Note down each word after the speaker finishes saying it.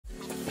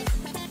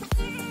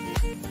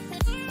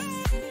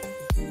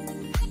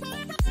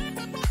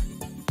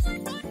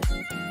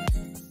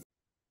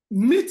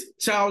Meet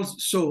Charles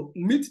Shaw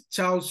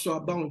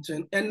about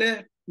and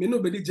then me no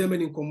be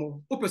Germany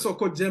komo. O person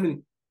called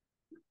Germany.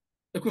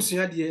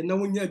 Ekusunya de na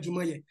wonya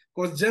adwuma ye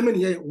because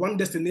Germany is one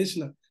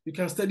destination you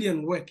can study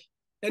and work.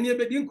 And ye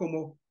be din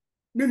komo.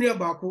 Me nua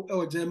baako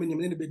e Germany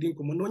me ne be din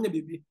komo. No nya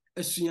bibi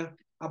asua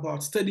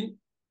about study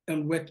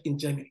and work in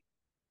Germany.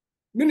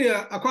 Me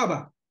nua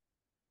akwaba.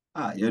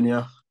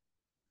 Yenia.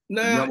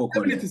 Na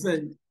Germany to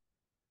say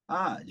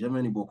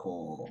Germany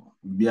boko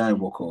BI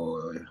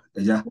boko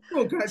eja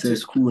say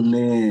school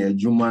ne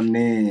adwuma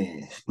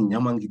ne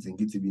nyama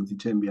ngiti binti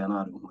chembia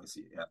na ado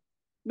hwesi ya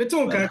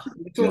betonka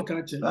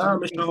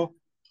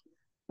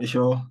me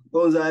sure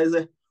onza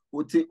ize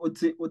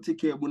oti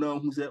ke bu na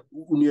hu se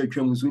unu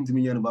atwam so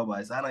ntimi nya no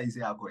baba isa na ise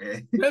akọ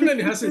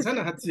Germany has it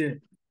sana hatie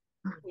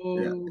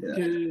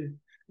okay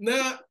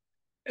na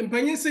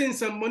empanyin saying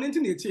some money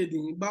into the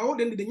trading but all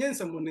then the yen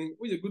some money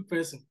we a good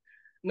person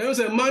now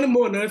say man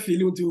more na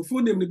feel until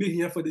full name to be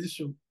here for this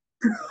show.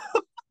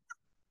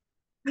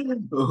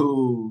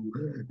 Oh,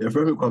 your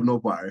friend come no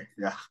par.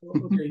 Yeah.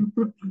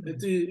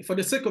 Okay. For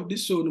the sake of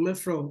this show, no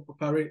matter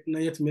operate na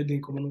yet made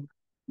in common.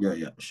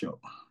 Yeah, sure.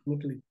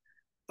 Okay.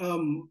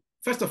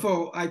 First of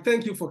all, I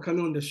thank you for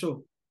coming on the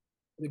show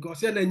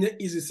because yeah, then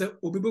easy say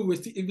people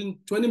waste even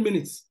 20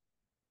 minutes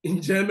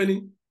in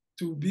Germany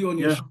to be on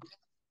your show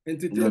and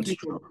to thank you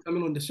for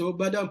coming on the show.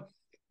 But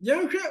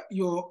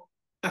your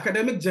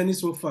academic journey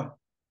so far.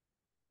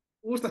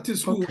 What started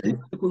school?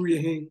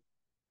 Okay.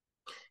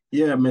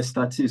 Yeah, I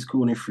started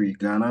school in Free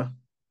Ghana.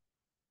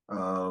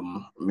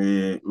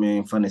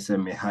 Me funny say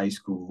me high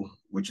school,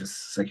 which is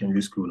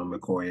secondary school, no me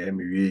koye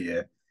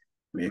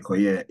me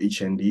koye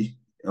HND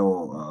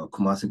or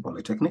Kumasi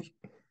Polytechnic.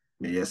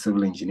 Me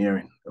civil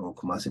engineering or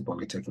Kumasi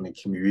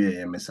Polytechnic.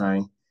 Me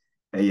sign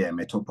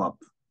me top up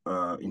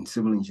in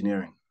civil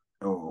engineering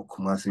or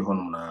Kumasi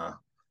Honumna.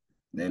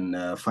 Then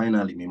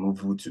finally me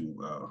move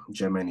to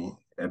Germany,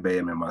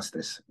 my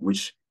masters,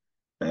 which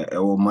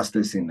or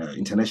masters in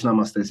international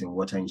masters in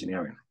water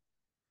engineering.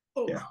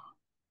 Oh, yeah,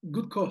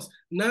 good course.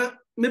 Now,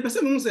 me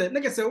person say,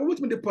 like I said, what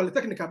me the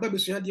polytechnic about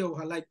be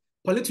like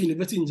Polytechnic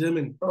University in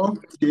Germany.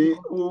 Okay.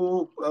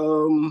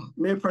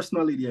 Me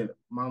personally, yeah,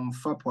 I'm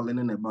for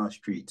Polytechnic about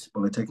street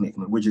polytechnic,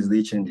 which is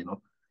the HND, you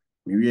know.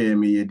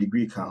 Me a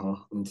degree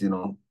you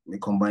know, me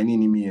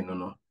combining me, you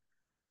know,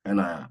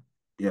 and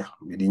yeah,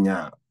 me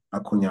dinya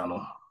akunya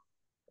no,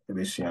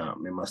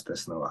 me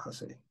masters now I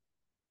say.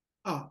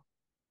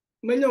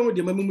 Many of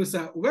the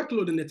Mamusa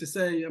workload in it to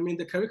say, I mean,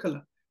 the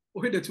curricula,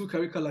 or the two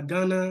curricula,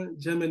 Ghana,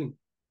 Germany.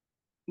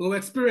 No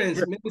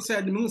experience, maybe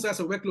side the moon's as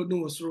a workload no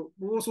was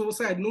also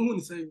side no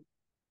one say.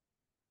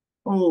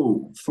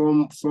 Oh,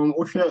 from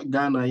Osha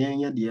Ghana,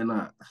 yeah,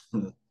 Diana.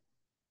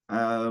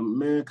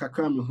 Me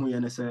kakami who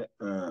yana say,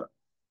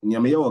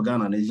 Nyame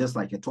Ghana is just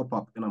like a top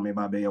up in a me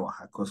babe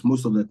because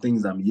most of the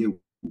things I'm here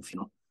with,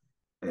 you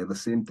know, the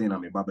same thing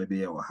I'm a babe.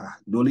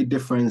 The only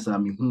difference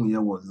who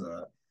here was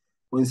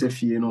when say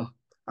you know.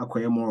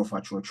 Acquire more of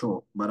a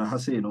cho, but I have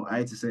say, you know,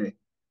 I to say,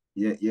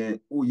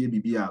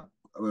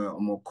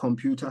 more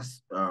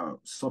computers,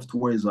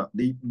 softwares,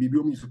 they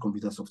use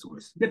computer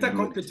softwares. Data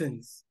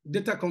competence.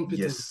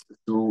 Yes.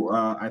 So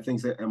I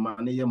think that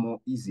money more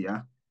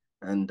easier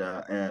and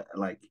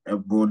like a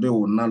broader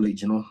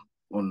knowledge, you know,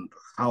 on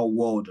how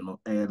world, you know,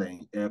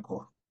 air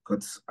core.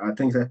 Because I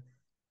think that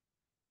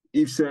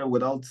if say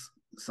without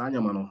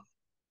Sanyamano,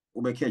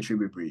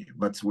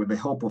 but with the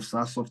help of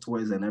SaaS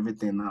softwares and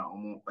everything now,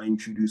 I'm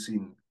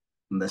introducing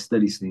the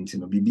studies things, you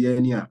know,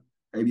 BBNia,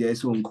 maybe I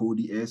saw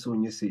code, I saw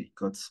you say,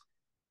 because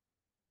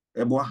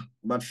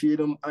but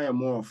freedom, I am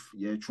more of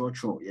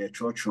church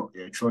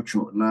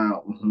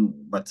now,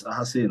 but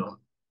I say, you know,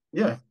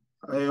 yeah,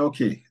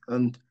 okay,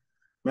 and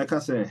like I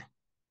say,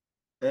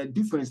 a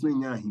difference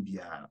in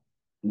Yahibia,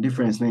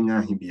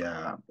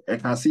 I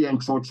can see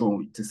and church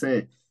to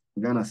say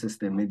Ghana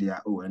system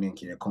media,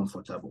 and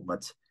comfortable,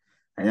 but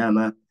I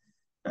am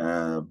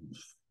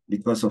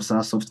because of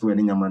SaaS software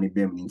in your money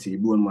beam into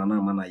Ibu and mana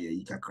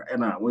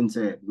and I went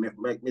to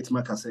make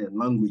my say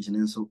language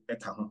and so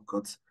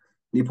got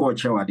Nipo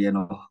Chewa de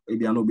no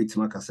maybe I know bit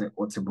my say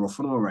what's a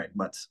brofono right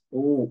but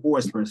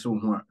espresso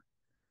one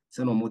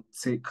send no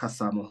take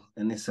casamo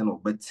and send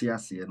no but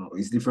you know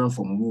it's different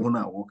from who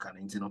na work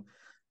and you know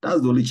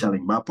that's the only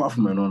challenge but apart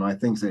from it I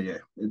think yeah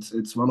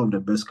it's one of the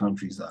best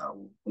countries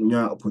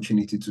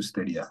opportunity to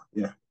study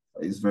yeah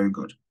it's very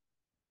good.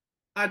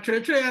 I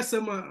try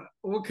some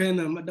okay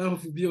na Madam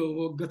Fubio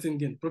or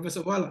Göttingen,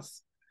 Professor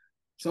Wallace.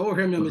 So I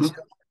hear me.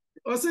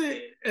 I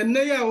say, and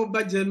now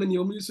about Germany,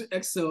 you use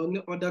Excel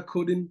and other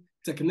coding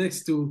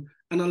techniques to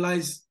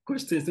analyze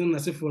questions in a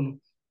phone.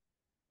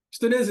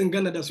 Students in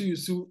Ghana that's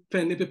use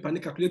pen paper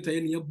calculator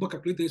and your book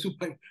calculator so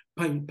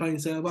pine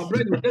so our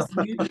brain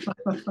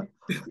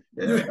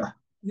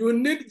you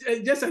need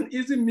just an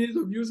easy means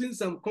of using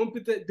some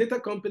data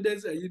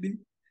competence and you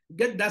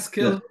get that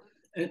skill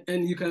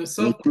and you can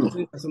solve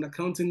things as an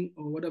accounting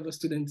or whatever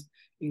student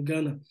in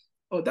Ghana.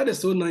 Oh, that is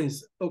so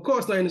nice. Of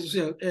course, now it's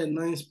a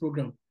nice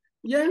program.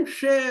 Yeah,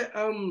 share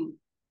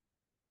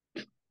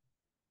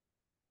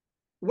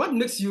what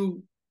makes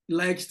you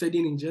like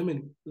studying in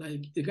Germany?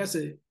 Like, you can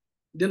say,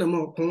 then I'm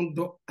more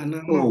condo and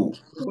I'm Oh,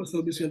 what's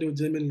the best in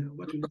Germany?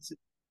 What will you say?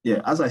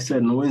 yeah, as I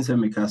said, Nwense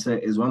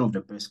Mikasa is one of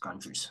the best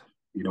countries,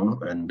 you know,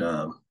 and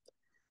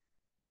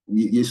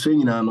you're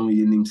saying, you know,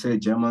 you say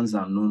Germans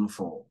are known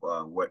for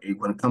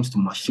when it comes to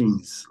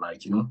machines,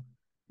 like, you know,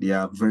 they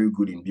are very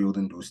good in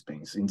building those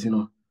things. And, you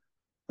know,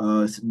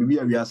 maybe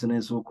we are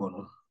saying so,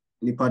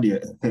 nipa de,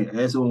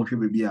 as on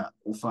maybe a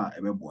offer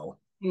a web.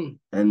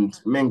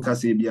 And men can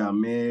say, "Be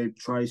may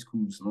try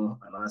schools, no."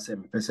 And I said,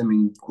 "Me person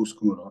in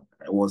school, no."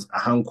 It was a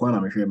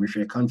hankwana, me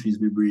countries,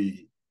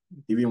 maybe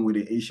even with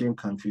the Asian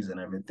countries and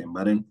everything.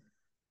 But then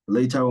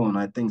later on,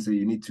 I think that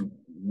you need to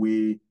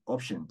weigh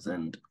options.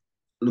 And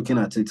looking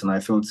at it, and I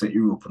felt that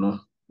Europe, no,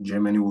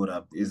 Germany would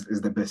have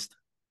is the best.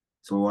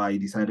 So I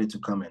decided to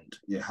come and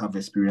have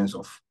experience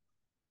of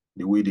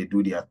the way they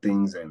do their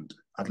things and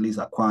at least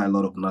acquire a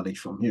lot of knowledge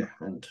from here.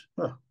 And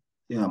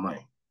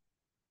my.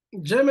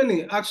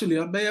 Germany actually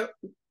a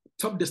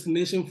top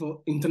destination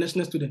for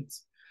international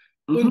students.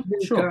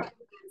 Sure.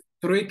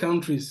 3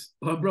 countries,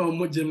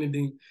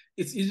 Germany.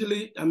 It's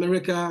usually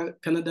America,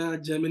 Canada,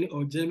 Germany,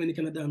 or Germany,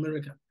 Canada,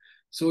 America.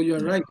 So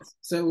you're right.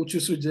 So we'll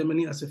choose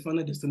Germany as a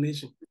final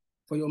destination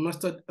for your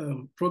master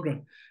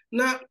program.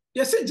 Now,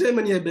 you say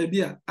Germany,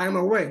 baby, I'm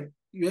aware.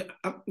 In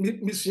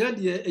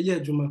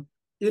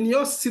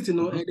your city,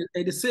 no,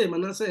 the same,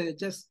 and I say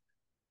just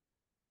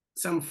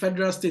some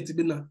federal state,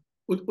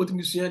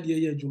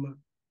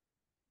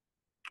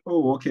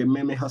 Oh, okay.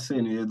 Meme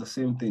Hassan, yeah, the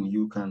same thing.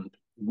 You can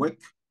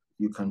work,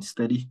 you can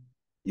study,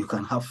 you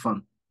can have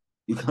fun,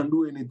 you can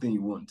do anything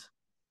you want.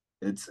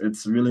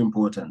 It's really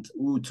important.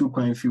 Too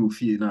quite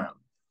fear now.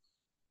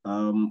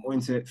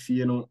 When say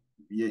fear no,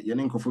 you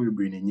ain't for you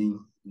bringing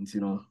in, you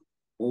know,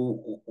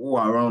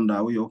 around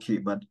that way okay,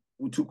 but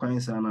too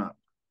quite sana.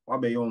 What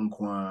be your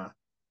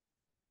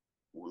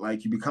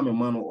like you become a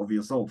man of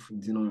yourself,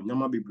 you know.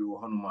 Nyama be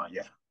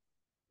yeah.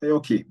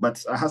 Okay,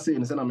 but I have said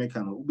in Sana America,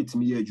 ubit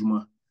me a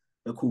juma.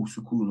 Cool,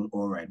 school,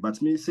 all right.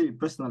 But me say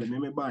personally,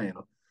 me buy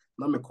no.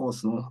 Na me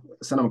course no.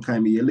 Sana me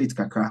me late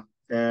kakra.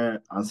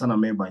 And sana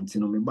me buy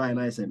intino me buy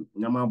na say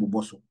nyama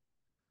boboso.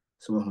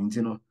 So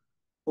intino.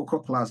 Oko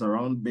class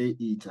around Bay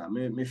 8.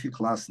 Me few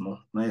class no.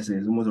 Na say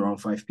it's almost around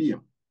 5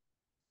 p.m.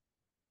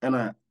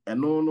 And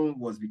no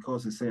was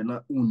because they say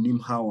na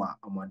unim how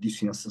am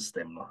addition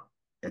system no.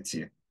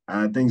 Etie.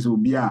 I think so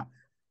be a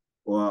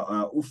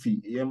or ufi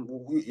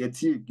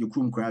yeti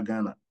yekrum kra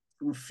Ghana.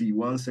 Ufi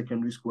one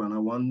secondary school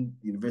and one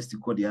university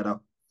called the other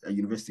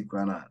university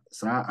krana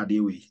sa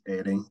adewe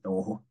then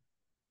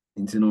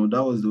you know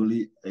that was the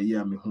only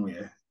year me who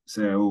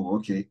say oh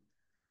okay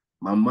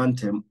my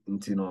mantem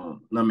you know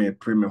na me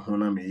pre me ho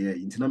na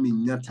me na me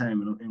nya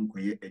time no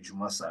enkoye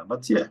adwuma sa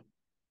but yeah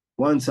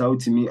once out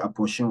to me a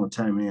portion of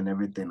time and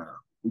everything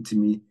to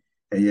me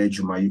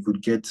you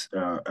could get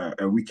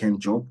a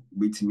weekend job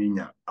with me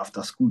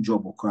after school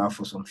job or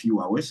for some few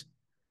hours.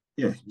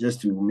 Yeah, just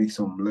to make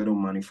some little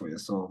money for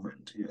yourself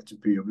and to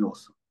pay your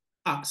bills.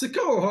 Sika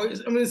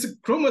I mean, it's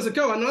Chroma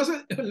Sika, and also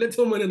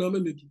little money no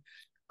making.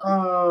 My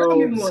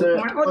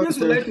audience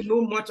would like to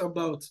know much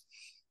about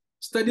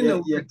studying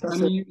and work. I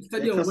mean,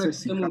 study and work.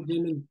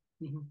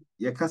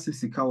 Yeah, kasi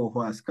Sika or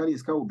Skali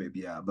is cow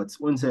baby, but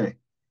one say,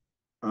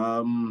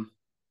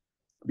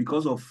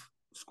 because of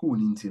school,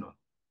 you know,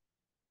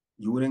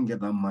 you wouldn't get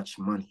that much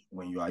money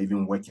when you are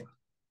even working.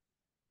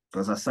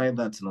 Because aside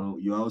that, you know,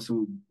 you're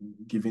also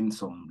given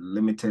some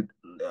limited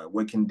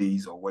working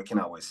days or working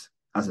hours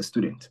as a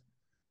student.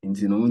 And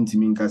you know,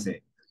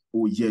 say,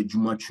 oh yeah,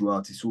 Juma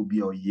throughout, it will be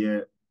a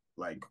year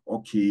like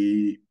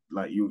okay,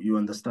 like you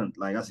understand,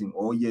 like as in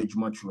all year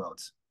Juma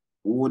throughout.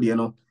 Oh, you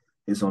know,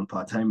 it's on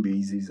part-time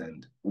basis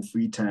and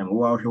free time,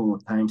 or our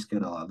time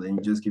schedule, then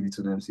you just give it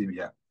to them, say,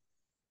 yeah,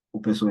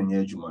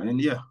 Juma.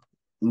 And yeah,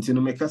 into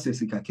no make us say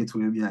is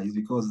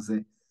because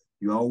say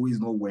you are always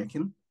not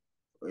working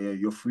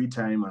your free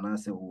time and I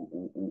say,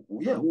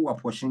 yeah, we are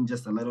pushing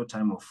just a little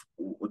time of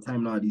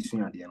time now this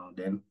year, you know,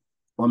 then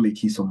we'll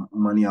make you some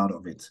money out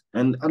of it.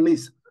 And at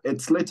least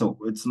it's little.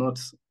 It's not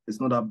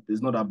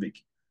that big.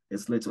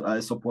 It's little. I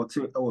support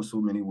it also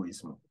many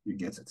ways, man. You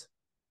get it.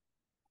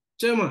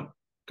 Chairman,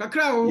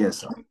 Kakrao. Yes,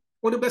 sir.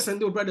 What the best and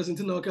do brothers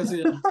into no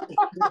kasi.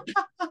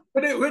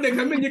 When they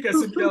come in, you can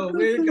sit down.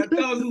 We got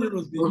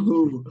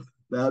 €1,000.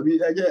 I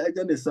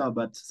get this,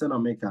 but send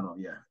America now,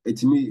 yeah.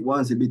 It's me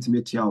once a bit to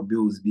make your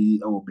bills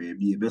be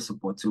baby, best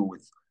support you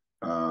with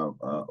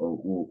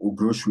or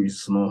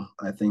groceries, no.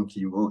 I think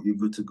you're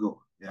good to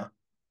go. Yeah.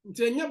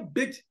 It's a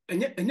big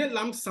and yet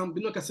lump sum,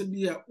 you know,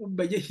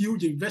 be a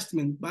huge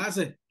investment, but as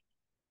a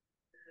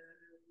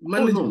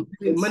managing.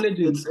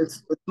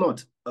 It's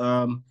not.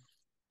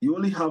 You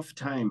only have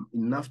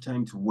enough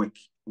time to work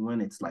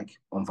when it's like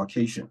on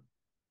vacation.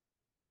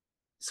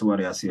 So what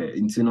I say,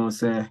 you know,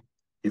 say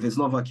if it's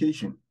not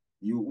vacation,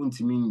 you won't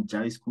mean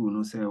high school,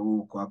 no say,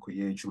 oh,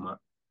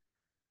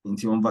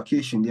 until on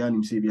vacation, there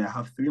and say, I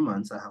have 3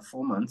 months, I have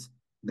 4 months,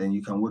 then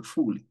you can work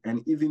fully.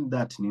 And even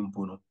that,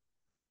 Nimpono,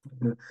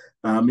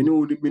 me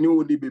know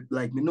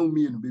like, me know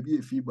me and baby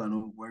a fever,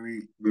 no,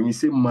 when we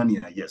say money,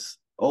 yes,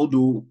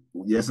 Although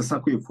yes, a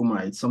Sakwe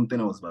Puma, it's something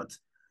else, but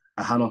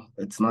Ahano,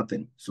 it's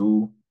nothing.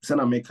 So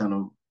Sena make kind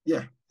of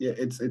yeah,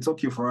 it's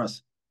okay for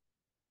us.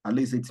 At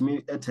least it's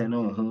me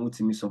eternal home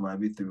to me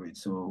survive through it.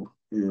 So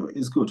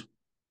it's good.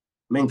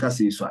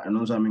 Menkasi so and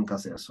also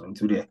menkasi so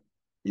into there.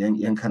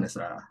 Yen kind of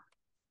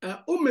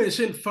Who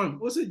mentioned fun?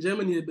 Also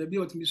Germany, baby,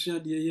 what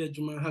mission the year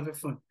Juma have a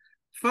fun.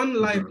 Fun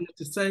life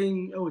to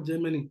saying oh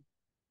Germany.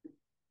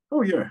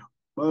 Oh yeah.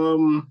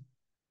 On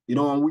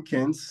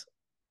weekends,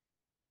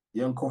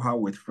 you go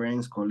out with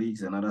friends,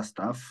 colleagues, and other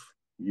stuff.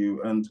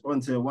 You and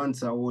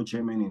once I watch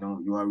Germany,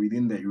 you are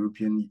within the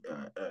European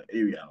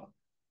area.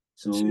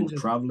 So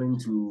traveling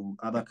to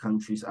other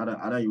countries,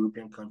 other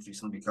European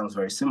countries, becomes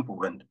very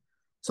simple. And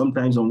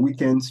sometimes on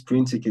weekends,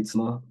 train tickets,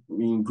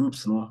 in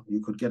groups,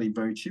 you could get it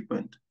very cheap,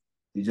 and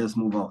you just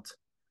move out.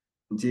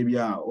 Maybe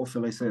I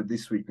said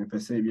this week,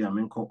 maybe I'm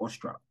in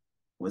Austria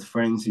with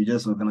friends. You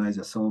just organize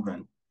yourself,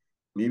 and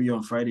maybe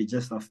on Friday,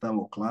 just after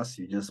our class,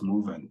 you just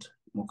move and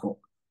moko.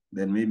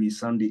 Then maybe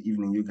Sunday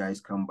evening, you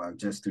guys come back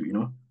just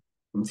to.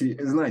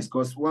 It's nice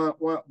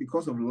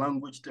because of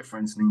language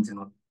difference,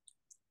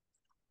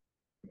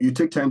 you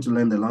take time to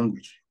learn the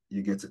language.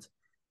 You get it.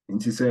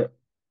 And to say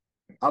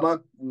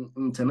other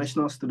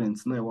international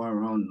students now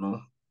around,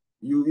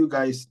 you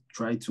guys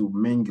try to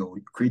mingle,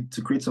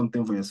 create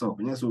something for yourself.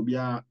 And yes, will be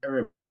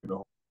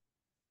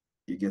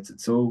you get it.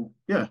 So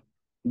yeah,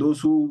 those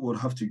who would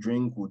have to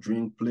drink will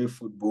drink, play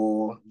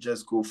football,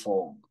 just go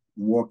for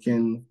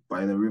walking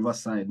by the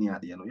riverside near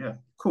the end. Yeah,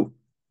 cool.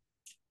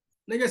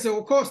 Like I say,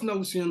 of course now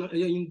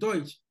in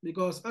Deutsch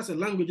because as a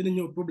language, you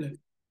no problem.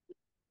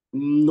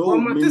 No,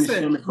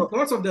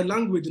 because of the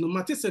language,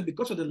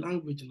 because of the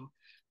language,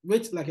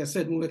 which, like I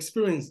said, we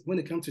experience when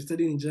it comes to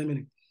studying in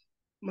Germany.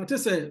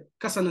 Matisse,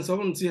 Kasan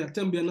and here,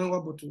 Tembia now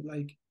about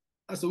like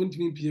as a winter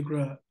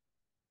Pierre.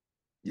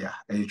 Yeah,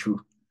 very true.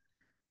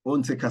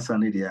 On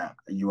Kasanidia,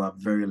 you are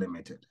very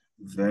limited.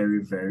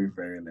 Very, very,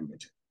 very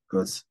limited.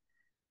 Because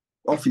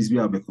office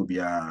could be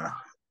at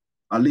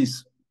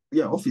least,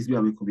 yeah, office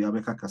could be a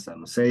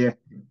Kasano. Say,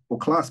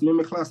 class,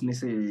 they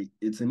say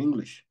it's in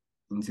English.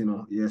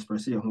 You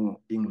express your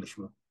English,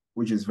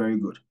 which is very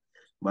good.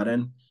 But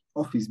then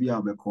office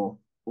Ubeto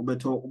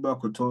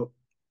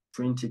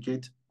train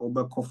ticket,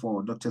 Ubeko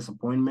for doctor's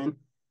appointment,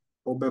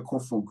 Ubeko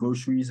for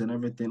groceries and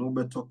everything,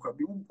 Ubeto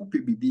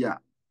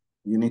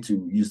you need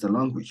to use the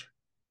language.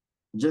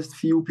 Just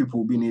few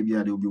people being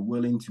able they'll be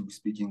willing to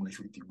speak English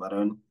with you. But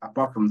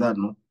apart from that,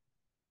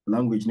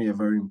 language is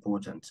very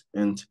important.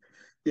 And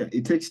yeah,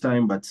 it takes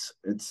time, but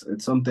it's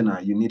something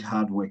that you need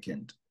hard work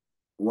and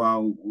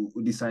wow,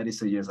 we decided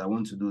say yes, I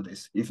want to do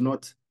this. If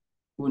not,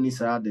 who needs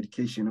to have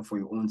dedication for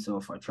your own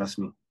self? Trust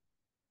me.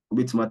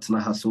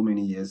 Bitmatna has so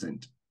many years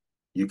and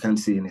you can't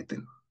say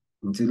anything.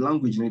 Until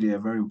language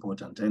is very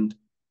important. And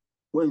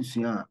when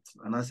you are,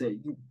 and I say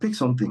you pick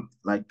something,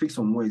 like pick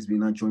some words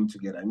being not joined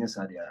together. And yes,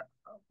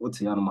 what's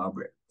the animal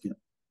bread? Yeah.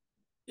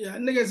 Yeah,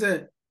 nigga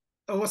said,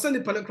 you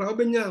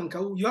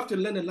have to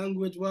learn the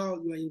language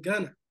while you are in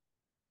Ghana.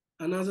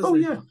 And I said,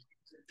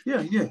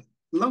 yeah.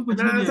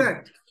 Language.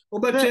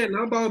 I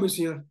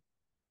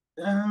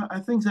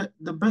think that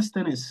the best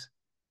thing is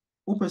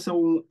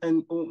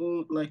and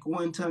like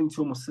one time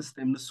into my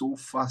system so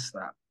fast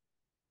that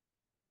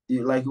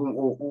like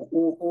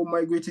or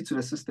migrated to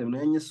the system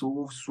and you're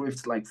so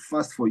swift, like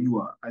fast for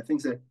you. I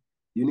think that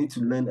you need to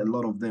learn a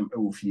lot of them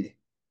here.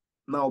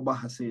 Now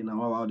Oba say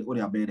now what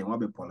they are better what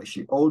be polish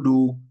it.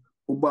 Although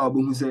Oba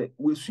who say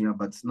we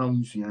but now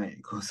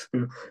because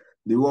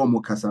they were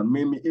more kasa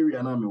maybe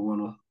area na me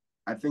one.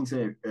 I think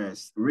say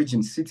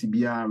region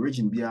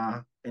region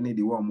bia any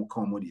the one more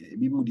common there.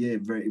 Ebi mu there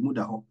very mu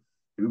da ho.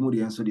 Ebi mu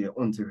there so there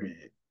on to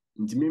here.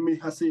 Nti me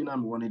ha say na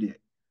me one there.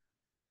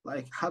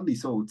 Like hardly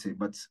so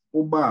but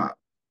Oba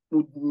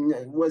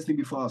was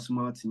before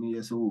smart to me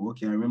so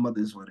okay I remember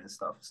this word and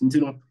stuff. So,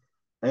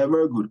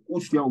 very good.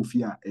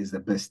 Ufia is the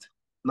best.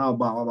 Now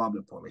about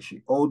the polish.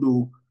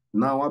 Although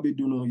now I be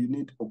doing you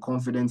need a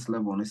confidence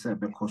level on a set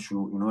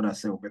show in order to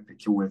say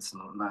pick your words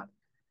not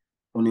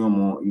only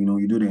more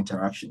you do the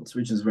interactions,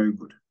 which is very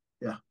good.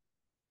 Yeah.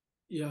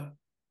 Yeah.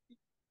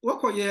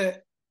 What are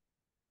your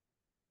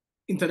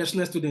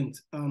international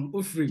students?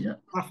 Ufri,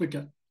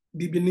 Africa,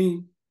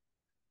 Benin.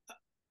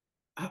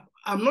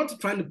 I'm not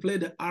trying to play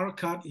the R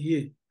card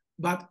here,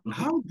 but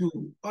how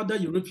do other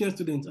European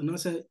students and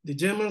also the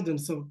Germans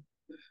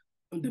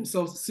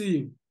themselves see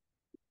you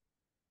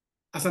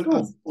as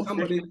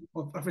somebody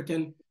of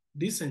African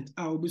descent?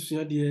 I will be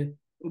sure the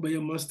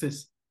your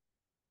masters.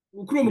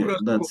 Yeah,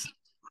 that's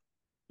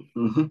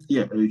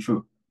very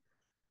true.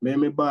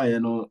 Me buy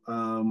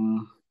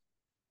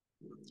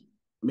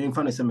me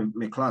find say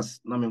my class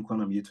na me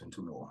kwana me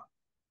 22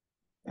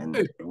 and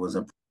it was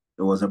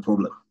a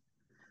problem.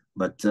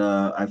 But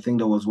I think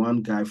there was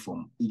one guy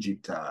from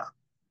Egypt,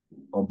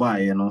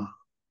 Obai,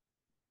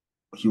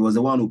 he was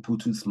the one who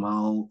put a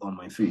smile on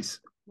my face.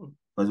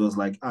 But it was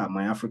like,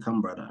 my African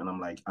brother. And I'm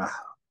like,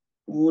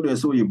 oh,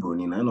 there's so you bro,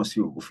 I know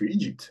see you for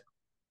Egypt.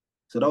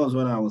 So that was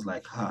when I was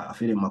like, I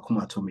feel like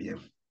Makuma told me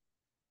him.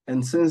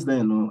 And since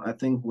then, I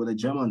think with the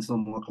Germans, no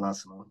more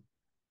class,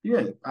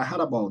 Yeah, I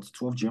had about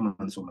 12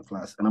 Germans on my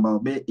class, and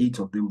about 8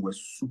 of them were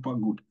super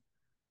good.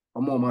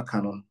 Omo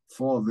canon,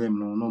 4 of them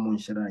no one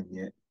share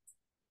yet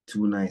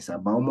too nice.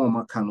 About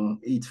Omo canon,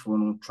 8 for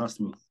no,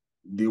 trust me,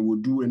 they will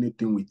do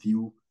anything with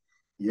you.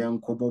 Young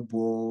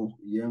Kobobo,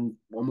 young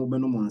Omo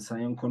Beno Monsa,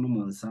 young Kono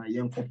Monsa,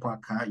 young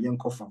Kopaka, young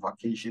for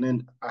vacation.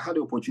 And I had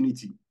the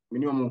opportunity.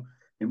 Minimum,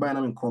 maybe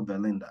I'm called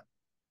Berlin.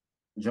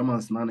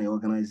 Germans now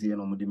organize here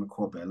no me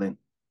call Berlin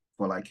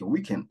for like a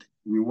weekend.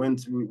 We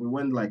went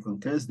like on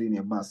Thursday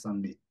nearby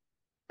Sunday.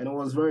 And it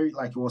was very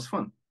like it was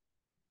fun.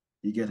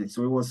 You get it?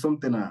 So it was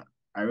something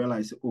I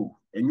realized, oh,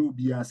 and you'll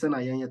be a send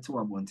a young to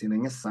a bunting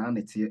and yes,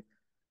 it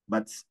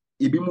but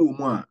it be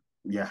more,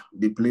 yeah,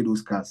 they play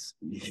those cards.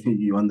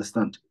 You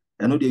understand?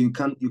 I know that you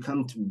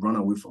can't run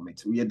away from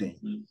it. We are there.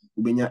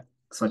 We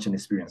such an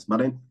experience. But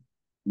then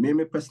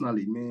me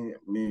personally, me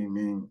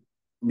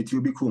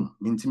to be cool,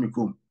 me to me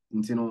cool.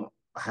 You know,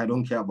 I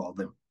don't care about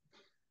them.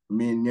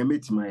 Me near me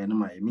to my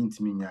enemy, mean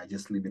to me, I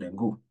just leave it and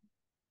go.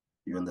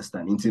 You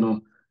understand? You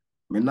know,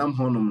 Menam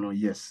Honum, no,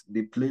 yes,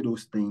 they play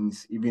those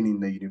things even in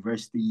the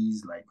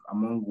universities, like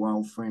among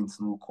wild friends,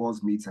 no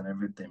course mates and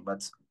everything.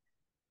 But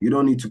you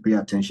don't need to pay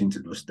attention to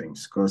those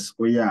things because,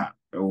 oh yeah,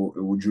 it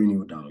will drain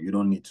you down. You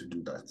don't need to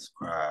do that.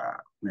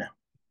 Yeah.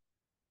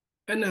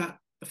 And the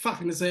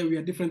fact is say we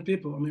are different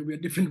people. I mean, we are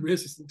different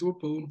races into a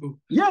poem.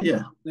 Yeah,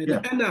 yeah. Like yeah.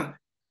 that. And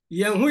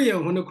young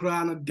who no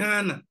crown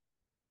Ghana.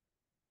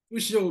 We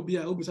show be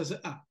a ubisa say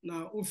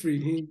now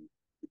offering him.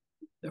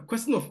 The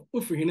question of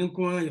offering him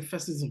your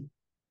fascism.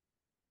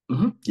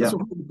 Yeah. So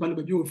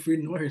but you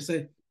offering what he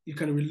say you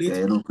can relate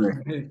yeah, to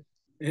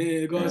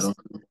because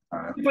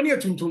if I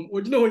need to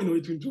or you know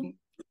to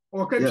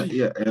or country.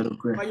 Yeah,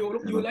 But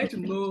you like to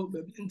know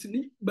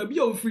but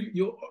your free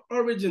your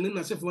origin in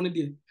as if one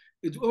day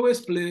it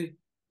always play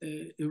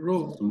a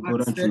role.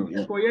 Important too,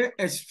 yeah. For your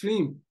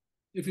extreme,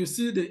 if you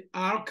see the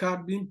R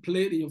card being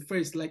played in your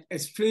face like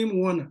extreme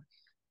one,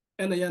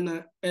 and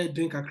yana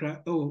drink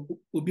akra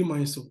obi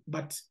mind so,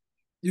 but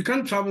you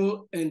can't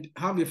travel and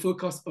have a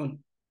focus on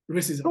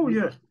racism. Oh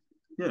yeah.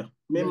 I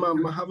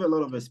have a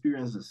lot of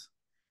experiences,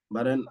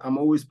 but then I'm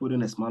always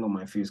putting a smile on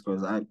my face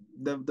because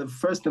the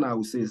first thing I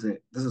would say is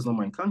that this is not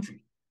my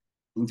country.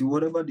 Into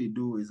whatever they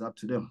do is up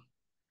to them.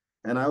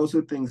 And I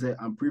also think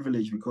that I'm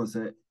privileged because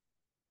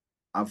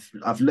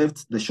I've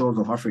left the shores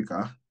of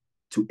Africa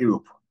to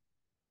Europe.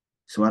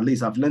 So at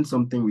least I've learned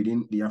something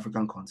within the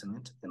African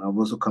continent, and I've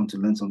also come to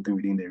learn something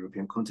within the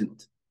European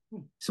continent.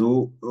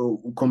 So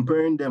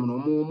comparing them,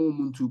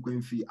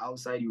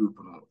 outside Europe,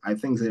 I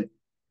think that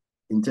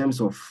in terms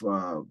of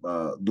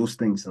those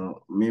things,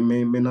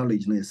 my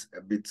knowledge is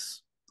a bit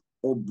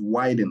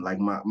widened, like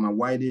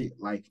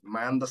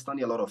my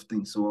understanding a lot of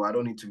things. So I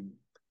don't need to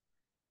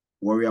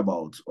worry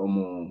about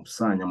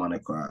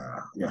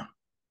yeah.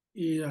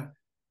 Yeah.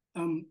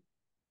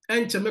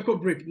 And Chameko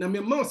break. Now, my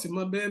mouse in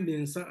my bed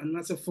means and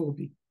that's a 4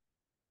 B.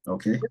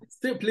 Okay.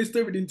 Please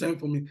stay within time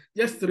for me.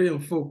 Just 3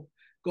 and 4.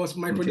 Because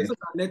my producers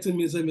are letting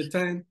me say my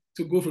time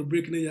to go for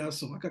break near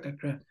so I can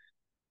cry.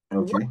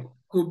 Okay. What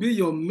could be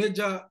your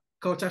major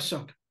culture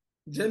shock?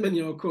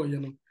 Germany or Korea, you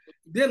know.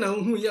 Then I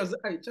who years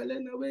I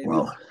challenge away.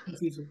 Wow.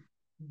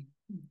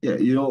 Yeah,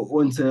 you know,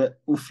 once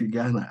Ufi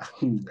Ghana,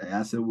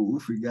 I said, well,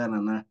 Ufi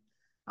Ghana na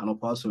and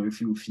also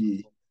if you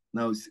feel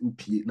now it's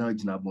Upi now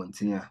it's not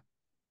Bontia.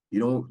 You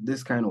know,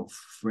 this kind of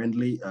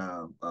friendly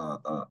I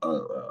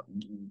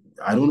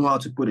don't know how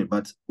to put it,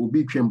 but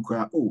Ubi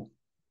oh,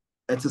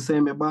 it's the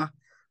same about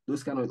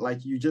those kind of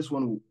like you just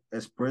want to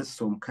express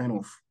some kind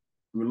of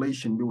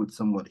relation with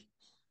somebody.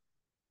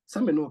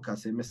 Some no can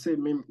say me say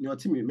me your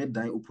team made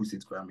dying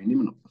opposite for me.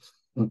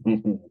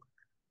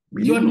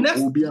 Your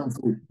next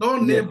door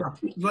neighbor,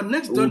 your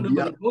next door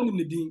neighbor,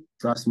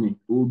 trust me,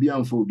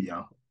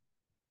 phobia.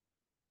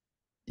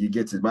 You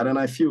get it, but then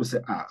I feel say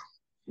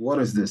what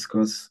is this?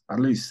 Because at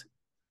least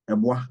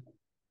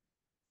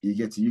you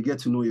get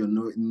to know your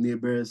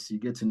neighbors, you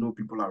get to know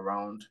people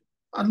around.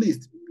 At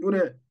least you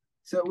know.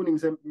 So when you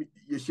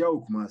share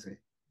Kumase,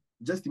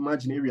 just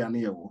imagine area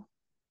near you.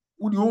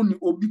 Would you only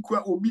obi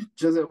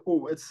just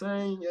it's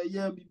saying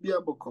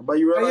but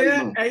you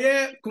realize no.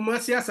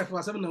 Kumasi Asafo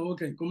Asem na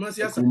okay.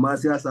 Kumasi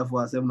Asafo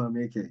Asem na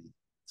make.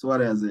 So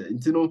what is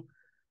it? You know,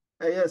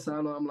 yes,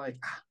 I know. I'm like,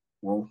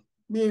 well,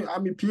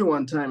 I'm a peer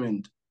one time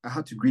and I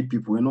had to greet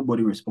people and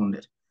nobody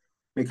responded.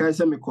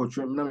 Because I me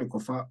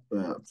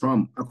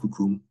from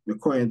Akukum,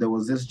 because there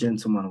was this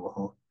gentleman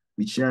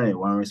which I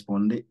one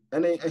responded,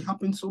 and it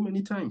happened so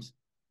many times.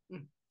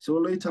 So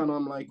later on,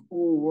 I'm like,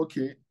 oh,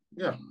 okay,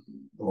 yeah,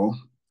 oh.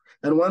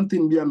 And one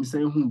thing I'm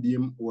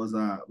saying was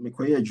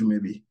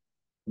maybe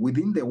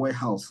within the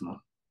warehouse,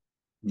 no,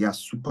 they are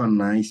super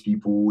nice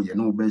people, you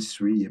know, best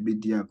free, a bit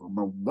dear, but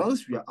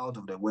once we are out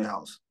of the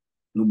warehouse,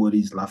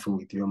 nobody's laughing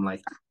with you. I'm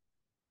like,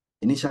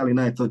 initially,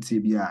 I thought,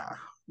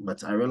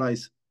 but I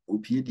realized,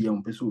 OPD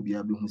on person will be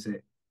able to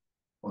say,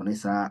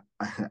 honest, our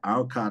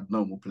card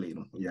now will play,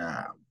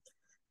 yeah.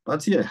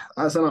 But yeah,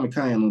 as I'm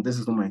kind, this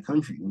is not my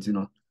country, you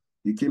know.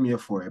 You came here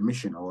for a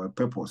mission or a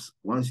purpose.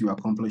 Once you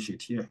accomplish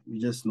it here,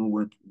 you just know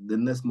what the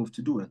next move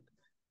to do, and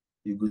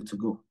you're good to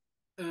go.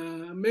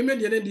 Maybe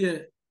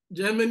the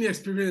Germany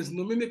experience,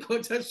 no, maybe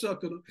culture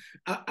shock. You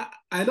know?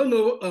 I don't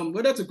know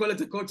whether to call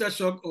it a culture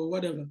shock or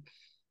whatever.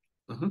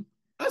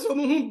 As a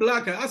woman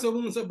black, as a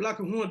woman say black,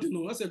 who want to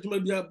know? I said to me,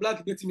 be a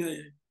black, get me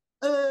here.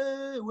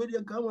 Where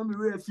you come on me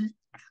refi?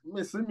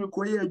 Me send me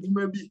quiet, you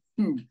may be.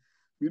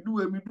 Me do,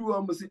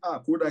 I'm say,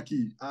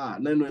 Kodaki.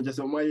 No, just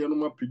on my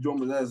no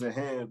pajamas as a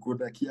hand,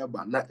 Kodaki,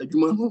 but not a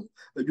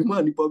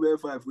human, probably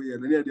 5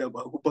 years, and the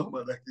about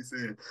Obama, like you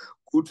say,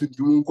 go to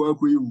do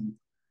you.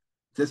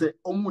 Just say,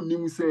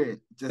 nim say,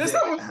 just say,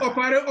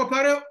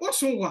 opare,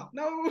 what's what?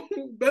 Now,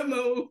 Bema.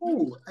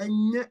 Oh,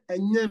 and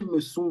yet, me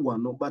so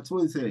one, but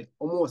when say,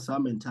 almost our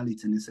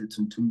mentality is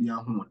to be a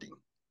holding.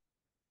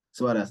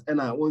 So that's and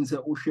I want to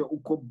say,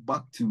 go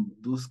back to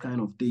those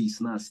kind of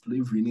days now.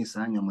 Slavery ni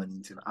sanya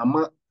manintina.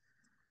 Ama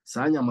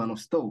sanya man of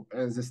still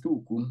as a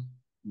still kum.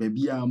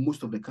 Baby,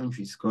 most of the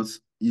countries because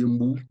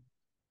yembu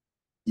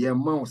ye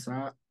mouse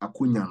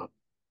akunyano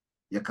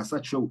ye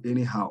kasa show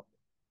anyhow.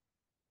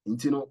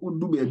 Intino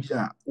udu baby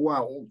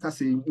wa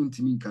kase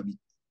intimi nkabi.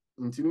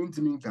 Intino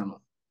intimi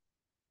nkano.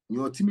 Ni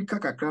otimi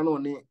kakakra no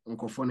ne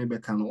nkofo ne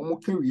beka no.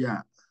 Omo ken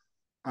wi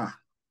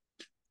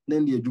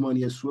then the adwuma no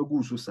yɛso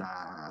agu so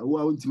saa wo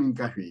a wontimi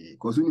nka hwee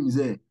cause wonim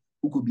sɛ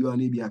wokɔbia wa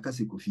no bi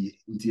akasɛ kɔfie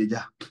nti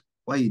agya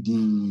wayɛ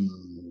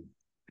din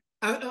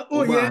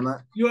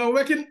you are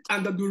working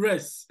under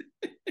duress.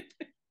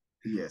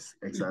 Yes,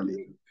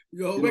 exactly.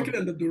 You are working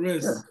under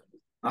duress. Yeah.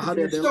 I had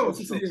a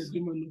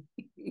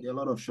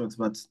lot of shots,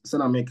 but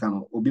Sen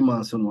American Obi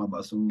Manson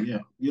Waba. So yeah,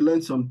 you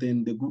learn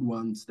something, the good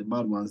ones, the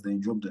bad ones, then you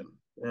drop them.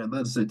 Yeah,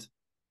 that's it.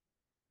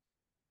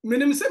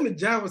 Menim say me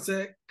Java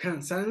say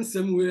can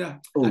some way.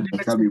 Oh, I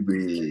can be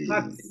brave.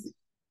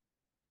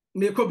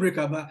 Me ko break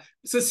aba.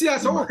 So see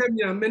as I work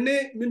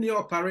me me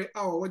opare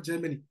our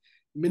Germany.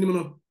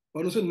 Minimum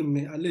no so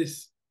me at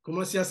least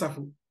commercial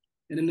safo.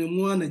 And then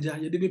mu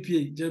anaja ye dey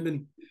pay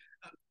Germany.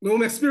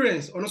 No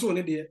experience ono so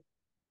one dey.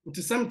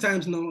 Until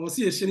sometimes no o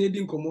see a shene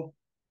di nkomo.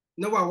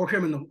 Na wa wo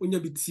hwe me no onya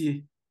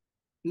bitie.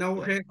 Na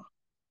wo hwe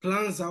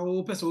plans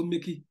our person will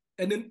make it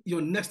and then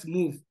your next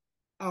move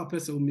our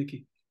person will make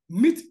it.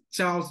 Meet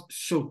Charles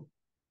Show.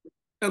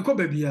 And go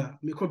baby,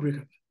 me ko break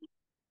up.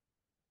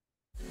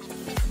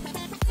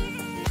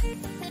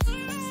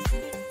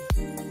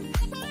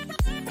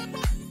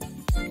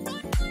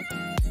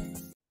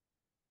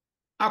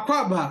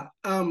 Akwaba,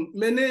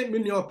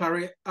 many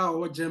opare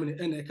our Germany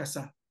and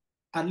Ekasa.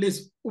 At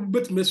least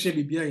but me share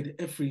behind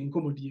every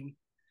incomodium.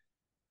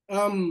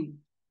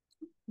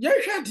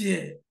 Yeah,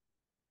 here.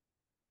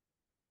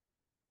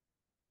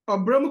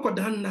 Obramu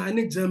kodan na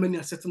any Germany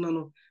asetna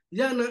no.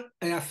 Yana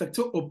I affect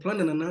or plan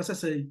and answer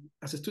say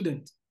as a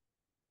student.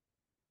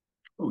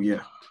 Oh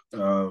yeah.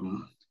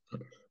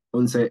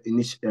 On say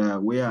initial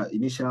where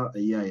initial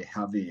year I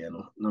have you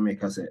know, no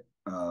make us say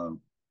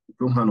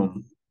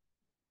from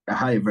a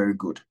high very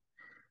good.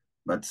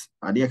 But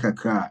adeɛ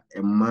kakra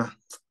ɛma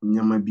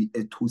nyama bi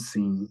ɛto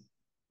sin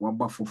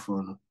waba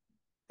foforɔ no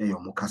ɛyɛ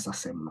ɔmo kasa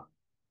sɛm no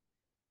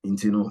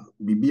nti no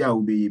biribi a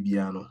wobɛyɛ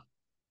bia no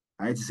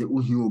ayɛ te sɛ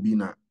wohia obi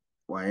na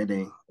wayɛ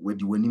dɛn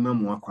wadi w'anim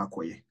ama wakɔ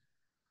akɔyɛ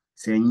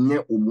sɛ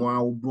ɛnyɛ ɔmo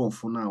a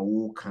wobrɔfo no a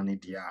woka ne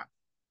deɛ a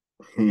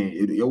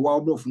yɛwɔ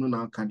wobrɔfo no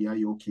na aka deɛ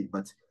ayɛ okay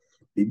but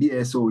biribi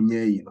a ɛsɛ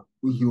ɔnyɛ yi no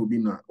wohia obi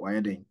na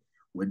wayɛ dɛn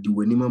wadi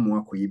w'anim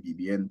ama wakɔyɛ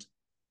biribi and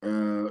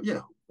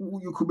yeah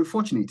you could be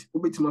fortunate.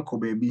 Obetima ko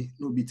baby,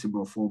 no be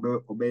table for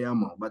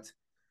obeyama, but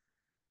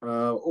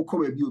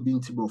oko baby obi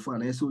table for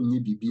and so nye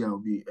bibi a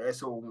obi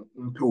so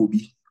umpe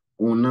obi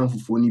on nan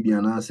for ni bi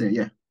ana say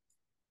yeah.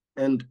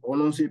 And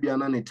on so bi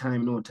ana no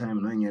time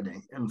na nye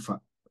den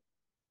emfa.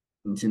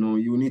 You know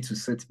you need to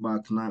sit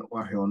back now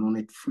while on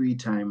it free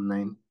time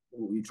nine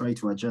you try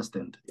to adjust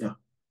and yeah.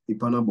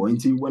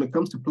 When it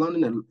comes to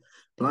planning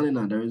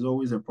there is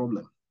always a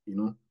problem, you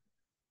know.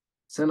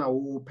 Send a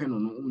open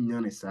on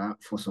unyanisa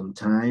for some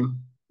time,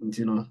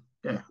 you know.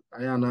 Yeah,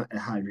 I am a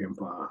high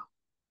power.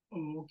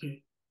 Oh,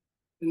 okay.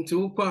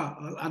 Until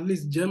at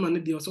least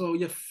Germany, they also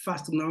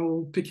fast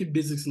now, picky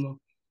basics now.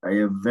 I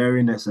am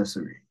very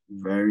necessary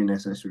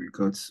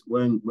because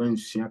when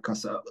she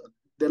casa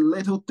the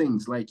little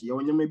things like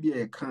you maybe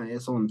a car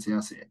is on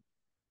Tiase.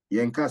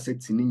 Yanka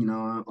said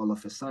now all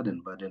of a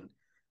sudden, but then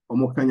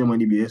Omokanya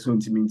money be so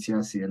to mean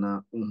Tiase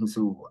and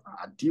so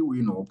I deal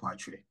with no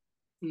patry.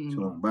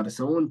 So, but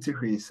someone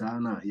to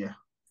sana, yeah,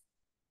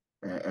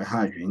 a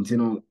hydrant, you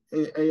know,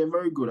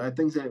 very good. I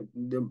think that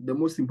the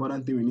most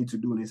important thing we need to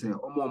do is say,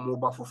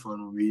 mobile for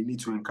fun. We need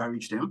to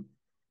encourage them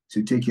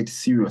to take it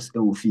serious.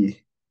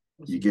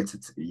 You get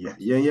it,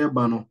 yeah,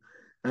 Bano,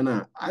 and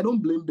I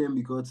don't blame them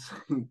because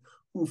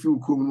who feel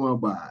cool more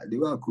bad. They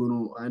were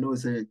cool. I know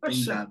say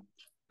pressure,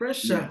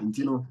 yeah, and,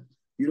 you know,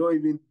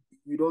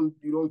 you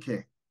don't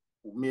care.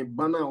 Me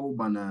banner or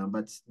banner,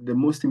 but the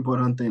most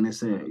important thing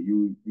is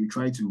you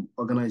try to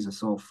organize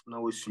yourself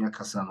now with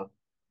Kasano.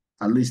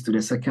 At least to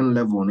the second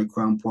level on the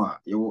crampoa,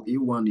 your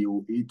A1,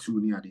 your A2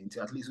 near the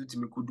at least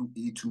we could do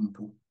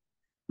A2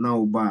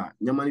 now bar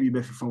your money be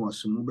better for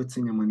us, so no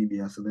better your money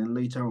be so then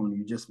later on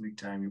you just make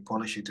time, you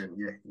polish it and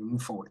yeah, you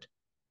move forward.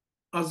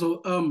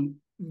 Also,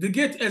 the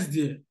gate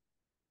SD.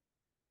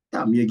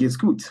 Ja, mir geht's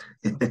gut.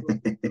 Ja,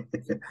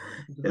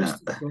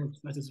 Richtig, Gott,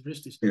 das ist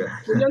richtig. ja.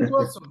 So, then to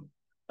us,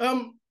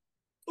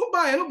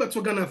 Oba, no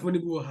better Ghana for the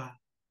go ha.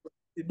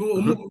 It be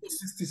Mhm. more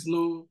 60s,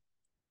 no.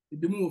 It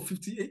be more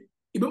 50.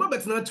 It be more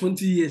better now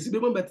 20 years. It be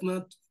more better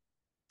now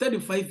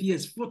 35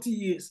 years, 40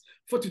 years,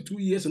 42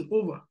 years and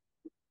over.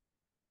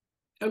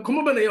 And come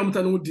on,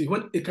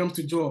 when it comes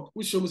to job,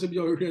 we show must be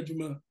already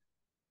Juma.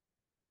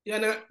 Yeah,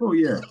 na Oh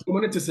yeah.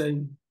 community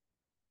saying.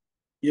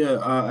 Yeah,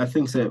 I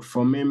think so.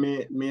 For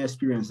me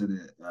experience it.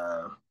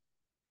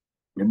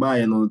 Me buy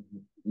you know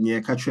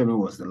near catch me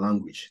was the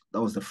language.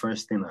 That was the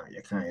first thing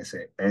you can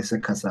say. I say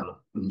kasano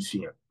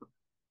unsuya.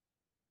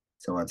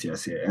 So what you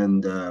say,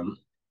 and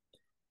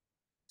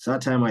so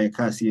that time I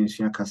can't see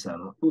unsuya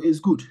kasano. It's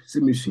good. See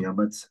me suya,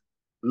 but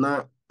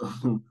na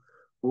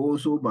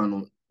also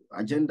bano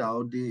agenda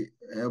all the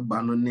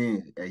bano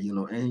ne you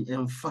know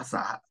and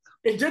fasa.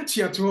 A jet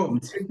theatre. A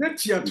jet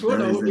theatre That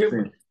that is will the be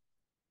thing.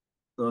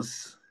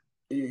 Because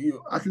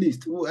you at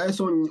least I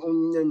saw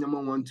on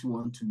Yama 1 2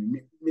 1 2.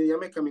 Me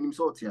America minimum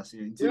sort here say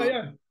you yeah, know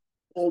yeah.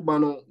 all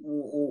bano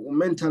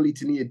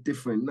mentality ni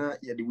different na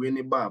yeah the way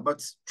ni bar.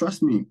 But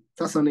trust me,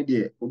 that's an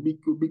idea. Obi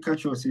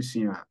catch your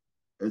session.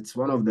 It's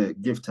one of the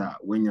gift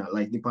when you're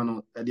like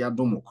Nipano the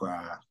adomo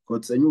kwa.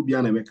 Cause you be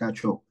an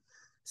catch your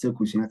say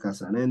kushina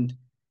kasan and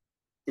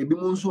ebi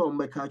mo nso a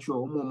wɔmmɛka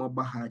kyerɛ wɔn a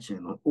wɔaba ha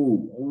akyɛ no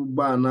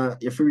wobaa na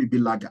yɛfrɛ bi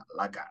laga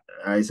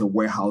sɛ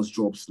warehouse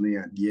jobs ne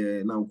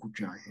adeɛ na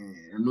wokɔtwa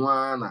ɛno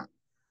ara na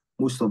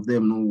most of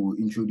them no will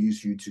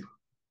introduce you to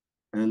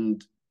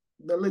and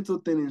the little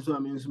thing nso a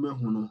me nso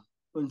mahu no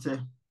wohu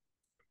sɛ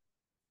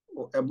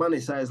ɛba ne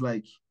size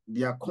like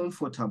they are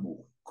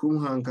comfortable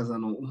kurom ha nkasa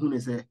no wohu ne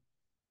sɛ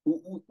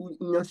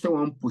wonya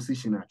one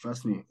position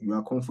trust me you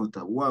are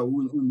comfortable wo a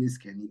wonyɛ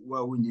sikani wo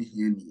a wonyɛ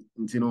hiani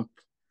nti no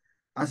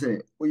I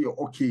say, oh, you're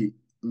okay.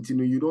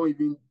 Until you don't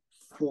even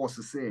force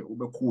to say,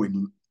 over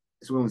cool.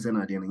 So I'm saying,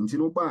 until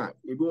no bad,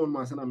 you don't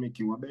want to make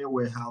you a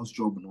warehouse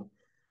job, no,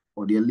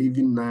 or they're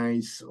living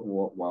nice,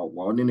 or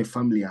while in a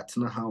family at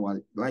how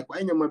like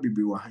why you might be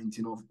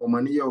hinting of or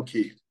money,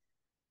 okay.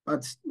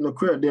 But no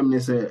credit them, they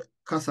say,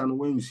 Cassan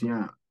Wings,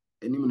 yeah,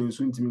 and even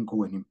soon to me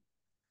call him.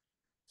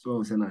 So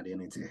I'm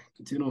saying,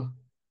 you know,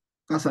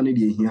 Cassan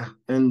idea here,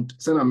 and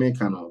send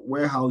American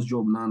warehouse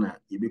job, nana,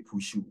 you be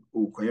push you,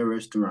 or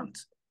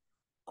restaurant.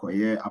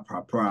 Koye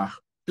aprapra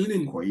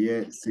Cleaning.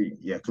 koye see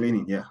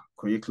cleaning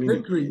koye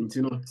cleaning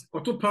you know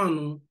auto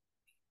pan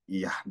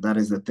that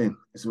is the thing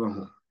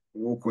so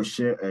wo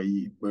share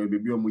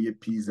baby omo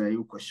pizza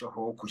you share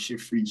ho share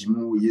fridge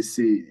mu you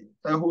say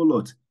a whole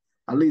lot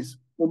at least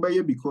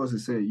obey because they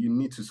say you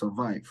need to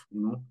survive you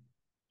know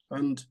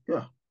and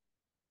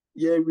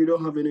we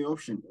don't have any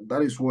option.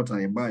 That is what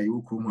I buy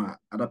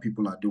other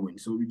people are doing,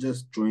 so we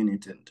just join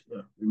it and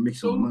we make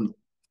some money.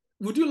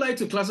 Would you like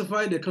to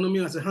classify the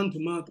economy as a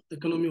hand-to-mouth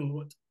economy or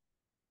what?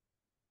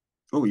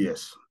 Oh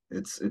yes,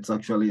 it's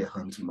actually a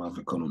hand-to-mouth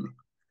economy.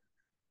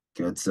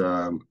 Because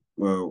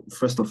well,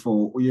 first of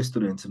all you're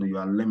students, you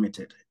are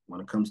limited when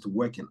it comes to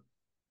working.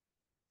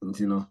 And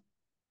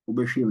maybe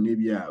within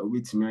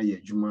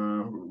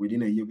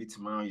a year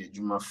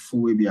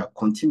full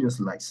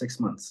continuously like 6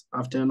 months.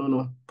 After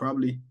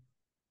probably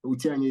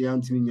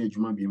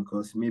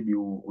because maybe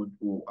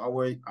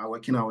our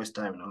working hours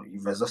time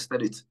you've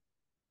exhausted it.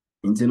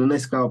 It's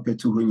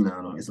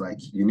like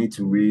you need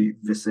to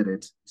revisit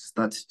it,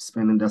 start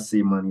spending that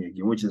same money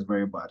again, which is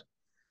very bad.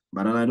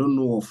 But I don't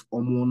know of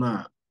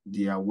Omona,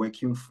 they are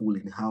working full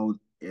in how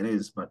it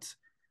is. But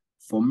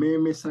for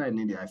me side,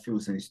 I feel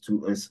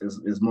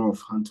it's more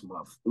of hand to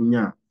mouth.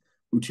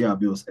 Which are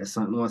bills, and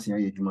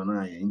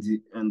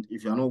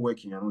if you're not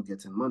working, you're not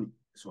getting money.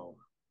 So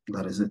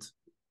that is it.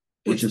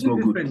 Which is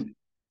not good.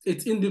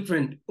 It's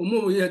indifferent.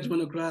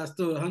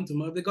 Still hand to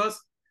mouth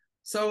because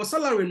so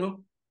salary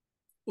no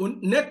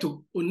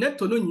netto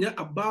no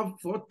above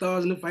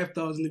 4,000,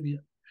 5,000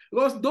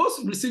 because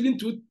those receiving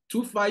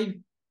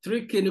 2,500,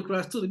 3K no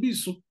class still be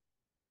so.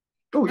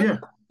 Oh yeah,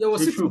 there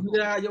was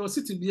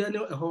city be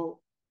a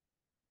whole.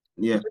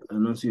 Yeah,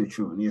 and also you're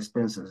true. The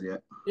expenses,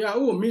 Yeah,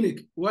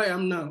 Munich, why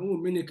I'm now,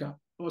 Munich,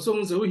 or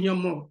someone say, here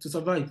more to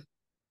survive.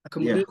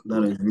 Yeah,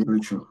 that is really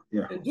true.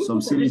 Yeah,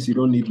 some cities you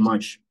don't need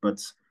much, but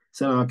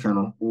some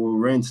kind or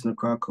rent the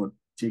car could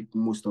take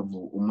most of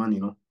the money,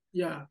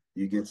 Yeah,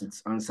 you get it.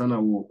 And some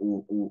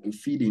or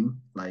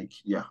feeding, like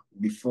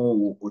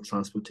before or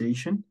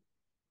transportation,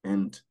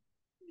 and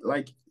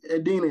like a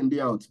day in and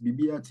day out,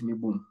 BBR to me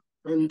boom,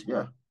 and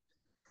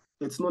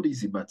it's not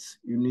easy, but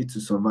you need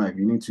to survive.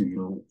 You need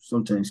to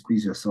sometimes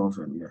squeeze yourself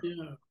and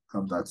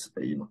have that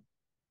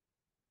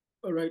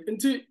All right,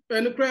 and the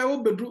cry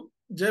over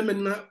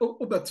German na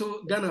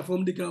obato Ghana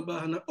from the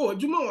Gambana. Oh,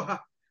 Juma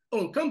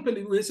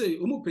company we say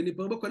penny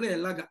per bokone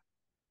laga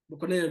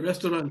bokone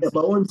restaurant. Yeah,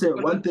 but one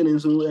thing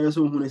is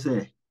also when they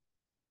say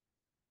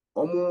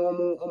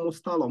almost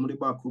style on the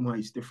back home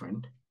is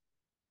different.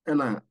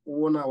 And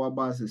one our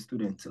bus is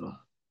student,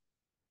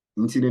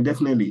 Until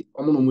definitely,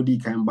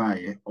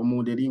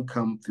 they didn't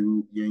come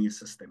through your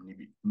system,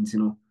 maybe.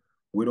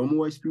 with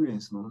more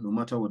experience, no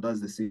matter what,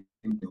 that's the same,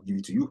 they'll give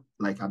it to you,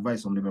 like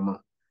advice on the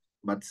memo.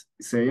 But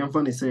say, young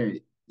funny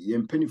say,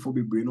 young penny for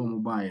be brain on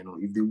mobile,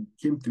 if they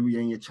came through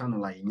your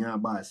channel, like, yeah,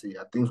 but say,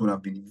 things would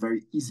have been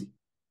very easy.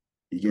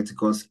 You get it,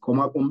 because come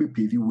up on the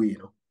PV way,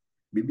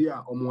 maybe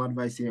I more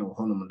advice here or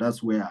honor,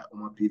 that's where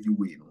I'm a PV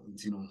way,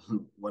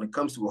 when it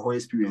comes to a whole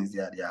experience, they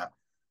are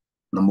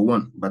number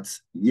one. But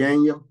yeah,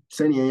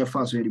 send your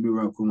fast way to be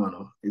around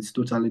Kumano, it's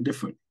totally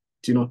different.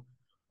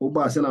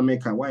 Oba send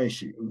America, why is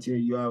she? Until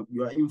you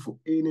are in for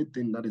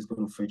anything that is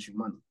going to fetch you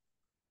money.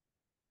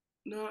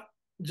 Now,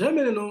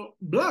 Germany, no,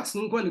 blacks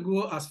don't want to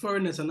go as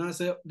foreigners, and I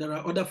say there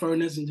are other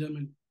foreigners in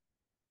Germany.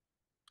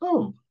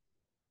 Oh,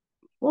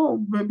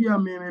 maybe I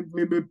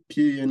maybe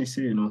pay any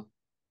say,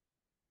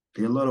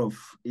 there are a lot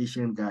of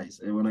Asian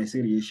guys. And when I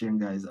say the Asian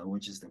guys,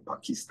 which is the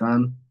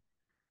Pakistan,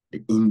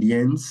 the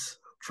Indians,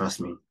 trust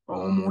me,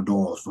 more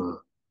doors.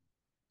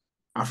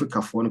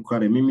 Africa for the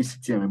quite a mimi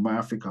city, I buy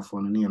Africa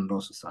for the and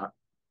also, sir.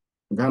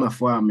 Ghana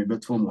for me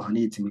better more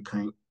honey to me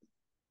kind,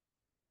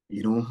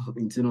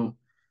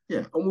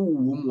 yeah,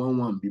 almost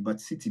one be,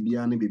 but city be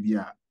any baby,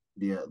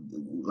 they are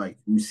like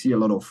we see a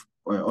lot of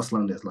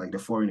Auslanders, like the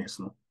foreigners,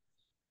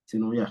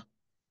 yeah.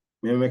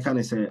 Me kind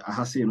of say I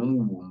have say no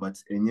move, but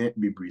any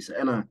baby,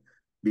 and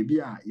baby,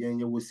 yeah,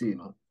 will say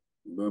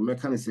me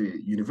kind of say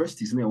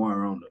universities near one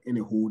around in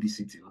the whole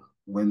city,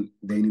 when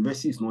the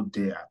university is not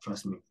there,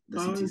 trust me, the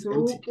city is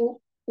empty.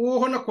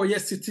 Honakoye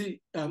city,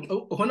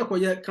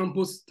 Honakoye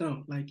campus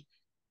town, like.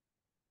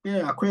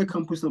 Yeah, Aquia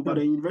campus, but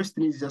the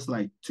university is just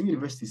like 2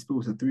 universities,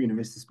 or 3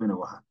 universities,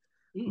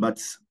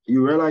 but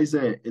you realize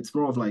that it's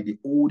more of like the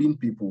olden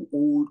people,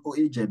 old or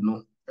aged,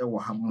 no, will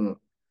have more.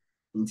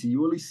 Until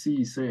you only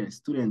see, say,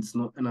 students,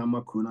 no, and I'm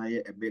a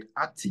bit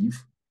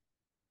active,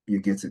 you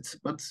get it.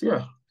 But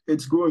yeah,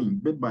 it's growing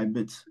bit by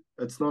bit.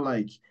 It's not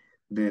like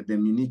the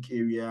Munich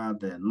area,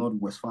 the North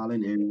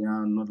Westphalian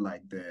area, not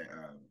like the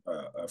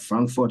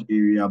Frankfurt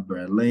area,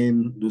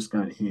 Berlin, those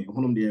kind of here.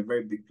 One of them, they are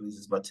very big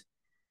places, but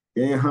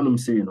yeah, Hanum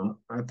say,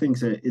 I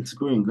think it's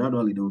growing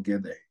gradually. They'll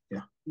get there.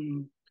 Yeah.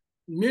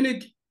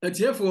 Munich, at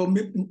here for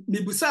me,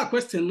 a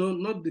question, no,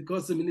 not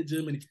because I'm in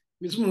Germany.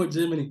 It's more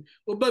Germany.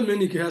 Oba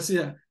Munich has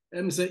here.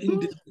 Say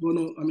India,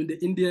 I mean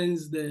the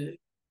Indians, the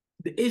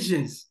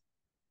Asians,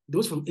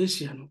 those from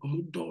Asia,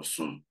 no,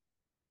 Dawson.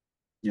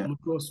 Yeah.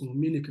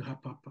 Munich,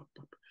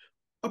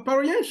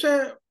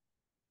 apparently,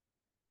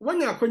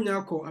 when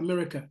you call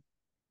America,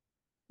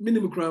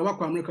 minimum cry,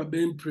 walk America,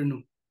 being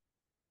preno.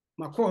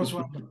 My course,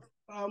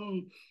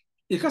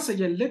 it has a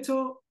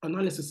little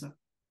analysis,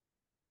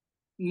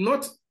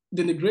 not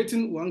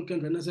denigrating one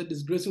country, and I said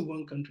disgracing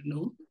one country.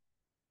 No,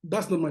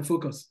 that's not my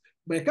focus.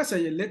 But it has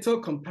a little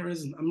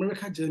comparison,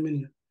 America,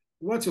 Germany.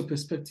 What's your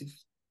perspective?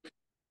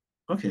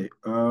 Okay,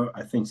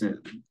 I think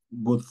that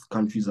both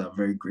countries are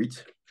very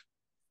great,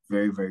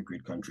 very, very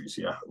great countries.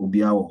 Yeah,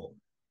 Ubiao,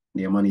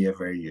 their money are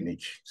very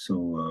unique.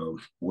 So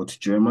with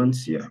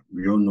Germans, yeah,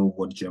 we all know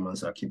what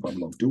Germans are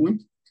capable of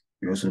doing.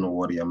 We also know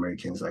what the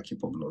Americans are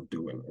capable of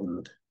doing.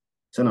 And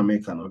South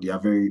America, they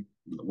are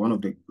one of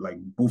the, like,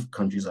 both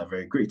countries are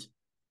very great.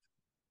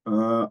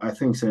 I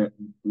think that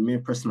me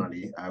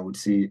personally, I would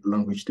say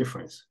language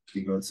difference,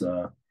 because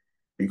I'm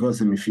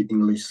a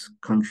English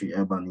country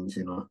urban,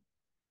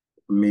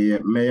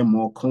 may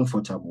more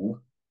comfortable,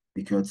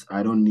 because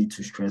I don't need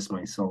to stress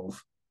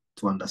myself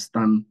to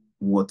understand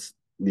what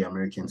the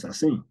Americans are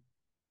saying.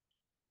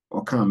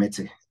 Or can I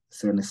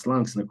say the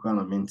slangs the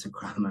crown meant to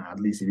at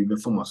least if you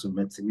form us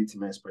meet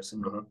my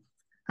expression.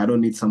 I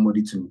don't need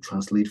somebody to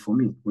translate for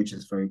me, which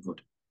is very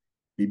good.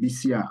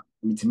 BBC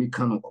meet me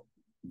kind of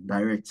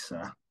direct,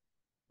 sir.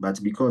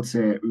 But because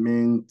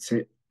mean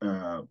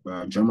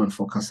German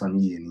focus on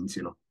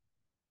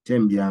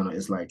Tembiano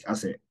is like I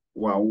say,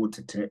 wow, what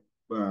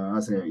I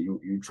say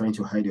you trying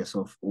to hide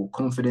yourself or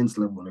confidence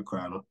level the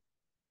crown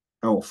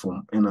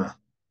from and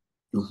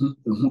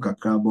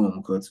kakra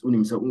bon because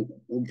unim say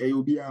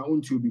you be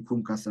unto be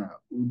kum kasa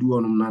do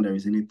on there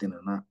is anything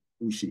and na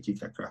shake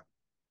kakra.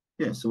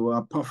 Yeah, so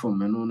apart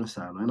from and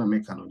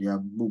American, they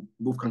are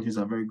both countries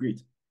are very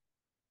great.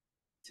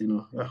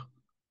 Yeah.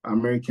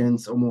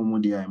 Americans,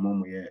 yeah,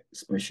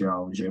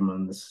 special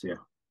Germans, yeah.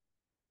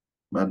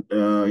 But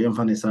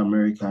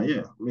America,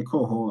 yeah.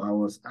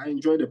 I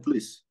enjoyed the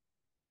place.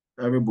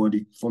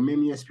 Everybody, for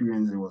me,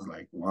 experience, it was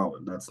like, wow,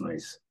 that's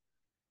nice.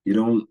 You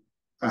don't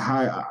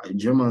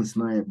Germans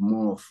now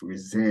more of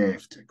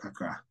reserved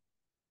kaka.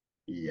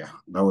 Yeah,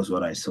 that was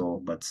what I saw.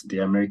 But the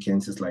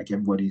Americans is like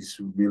everybody's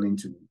willing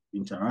to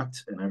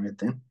interact and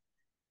everything.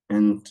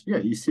 And yeah,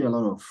 you see a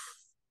lot of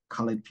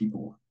colored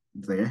people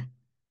there,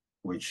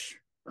 which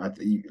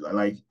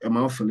like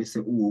Amalfi say,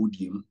 oh,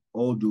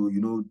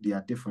 although there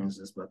are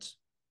differences, but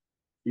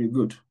you're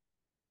good.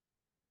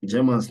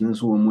 Germans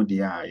so one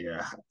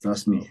yeah,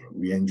 trust me,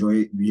 we are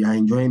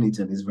enjoying it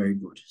and it's very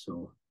good.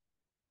 So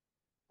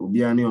we'll be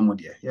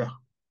yeah.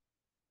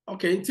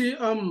 Okay,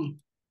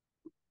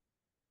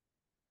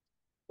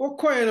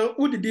 okay,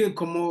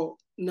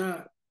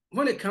 now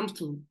when it comes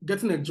to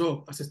getting a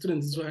job as a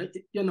student, right?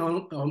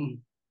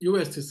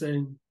 US to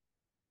saying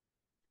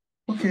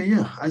Okay,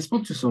 yeah, I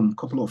spoke to some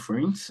couple of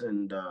friends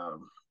and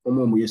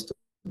we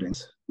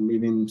students,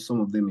 even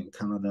some of them in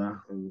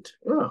Canada, and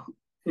yeah,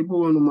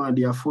 people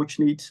they are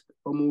fortunate.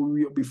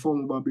 Before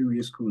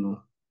Mobile school,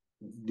 no,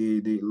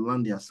 they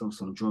land themselves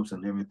some jobs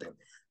and everything.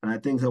 And I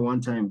think that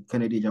one time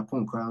Kennedy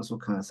Japan also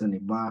can send a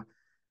bar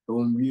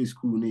on real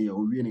school near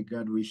or real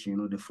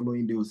graduation, the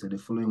following day or the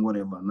following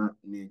whatever, not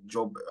the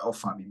job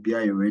offer be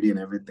ready and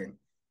everything.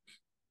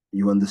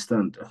 You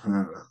understand?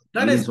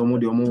 That At least is some of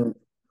the more,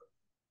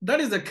 that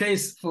is the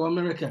case for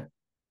America.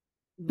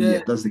 yeah,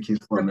 The that's the case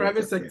for the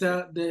private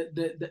America. Yeah.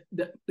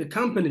 sector, the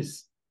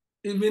companies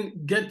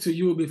even get to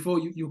you before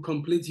you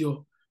complete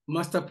your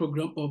master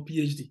program or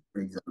PhD.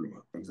 Exactly,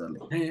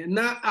 exactly.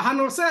 Na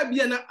ahano say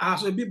bia na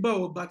aso bi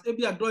ba but e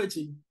bia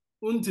Deutsche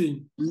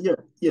untin. Yeah,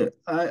 yeah.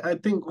 I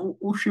think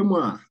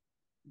Ushima,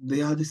 we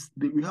have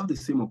the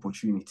same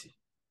opportunity.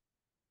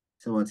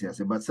 So what you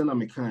say, but send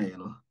me kind,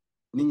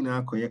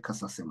 Nina koye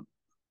kasasem.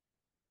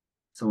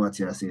 So what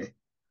you say,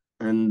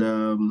 and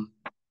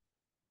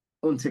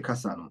on take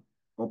kasano,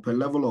 up a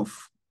level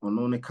of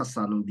on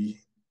kasano be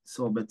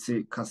so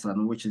bete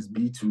kasano, which is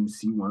B2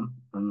 C1,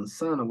 and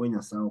sana when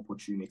you say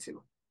opportunity.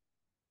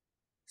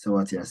 So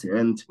what you say,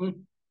 and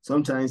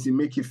sometimes it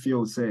make you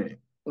feel say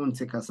on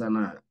take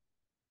kasana,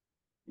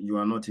 you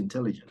are not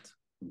intelligent.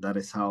 That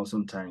is how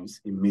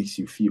sometimes it makes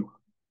you feel.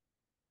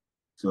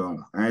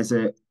 So I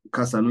say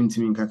kasa no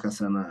ntimi nka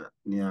kasa na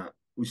nea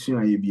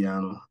usua ye bia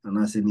no and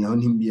I say nea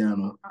onim bia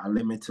no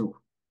alemete.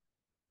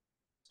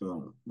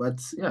 So but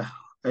yeah,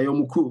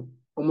 ayomuko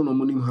omo no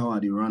monim how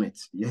they run it.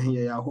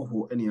 Yeah,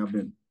 hoho any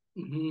abem.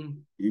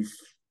 If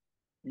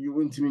you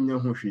want to nya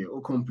ho hwe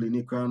o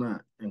complain kra na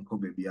enko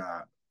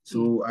bebia.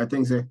 So I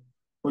think say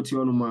what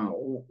you ma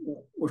o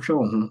hwe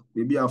ho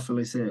maybe I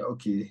feel say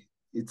okay,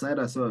 it's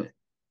either so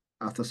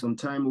after some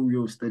time we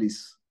will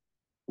studies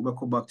we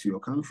go back to your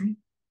country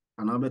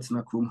and I'll bet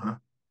na krom ha.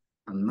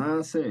 And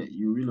now say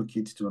you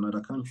relocate to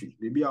another country.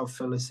 Maybe our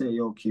fella say,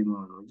 "Yo, okay,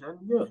 man,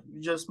 yeah, you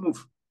just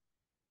move."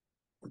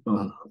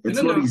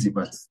 It's not easy,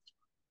 but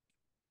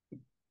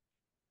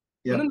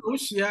yeah.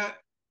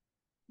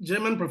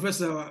 German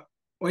professor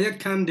or your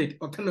candidate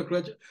or kind of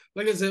graduate.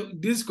 Like I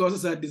said, these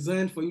courses are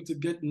designed for you to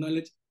get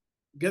knowledge,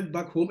 get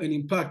back home and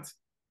impact.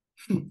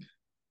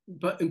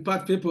 But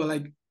impact people,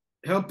 like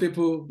help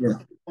people, Yeah,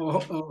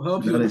 or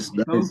help that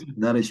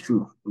you. is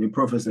true. The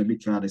professor be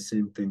the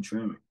same thing,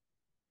 training.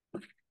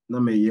 Na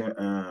me yeah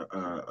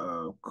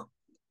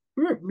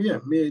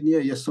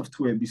yeah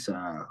software be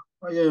oh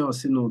yeah I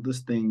see no these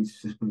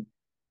things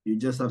you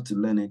just have to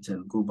learn it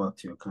and go back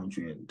to your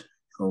country and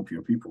help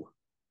your people.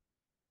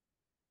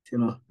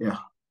 Yeah.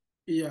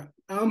 Yeah.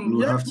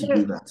 You have to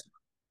do that.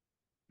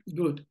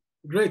 Good.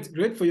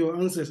 Great for your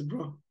answers,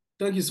 bro.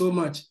 Thank you so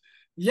much.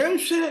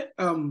 Yanshe,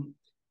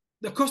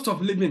 the cost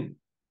of living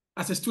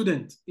as a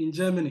student in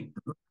Germany,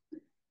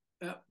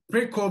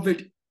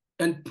 pre-COVID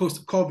and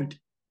post-COVID.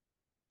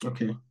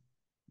 Okay.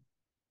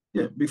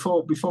 Yeah,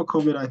 before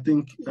COVID, I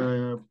think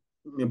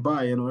me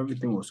buy,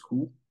 everything was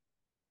cool.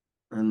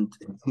 And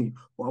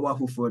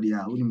for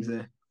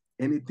the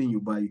anything you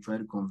buy, you try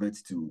to convert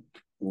to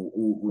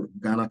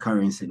Ghana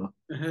currency,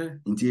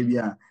 Into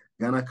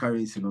Ghana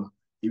currency,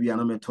 if you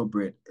are top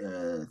bread,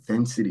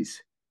 10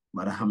 cities,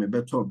 but I have a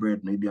better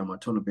bread, maybe I'm a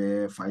ton of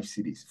 5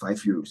 cities,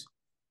 €5.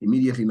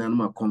 Immediately, now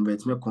I'm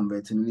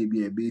converting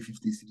maybe a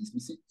 50 cities. Me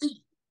say,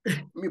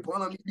 hey, me,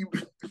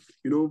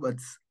 but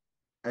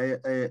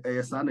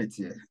I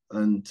sanity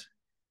and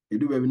you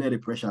do have the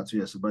pressure to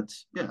yes. But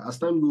yeah, as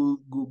time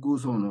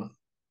goes on,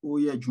 oh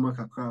yeah, Juma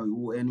Kakra,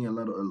 oh any a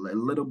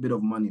little bit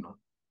of money, no.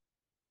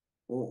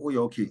 Oh yeah,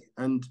 okay.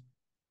 And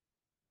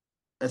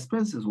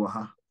expenses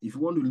were if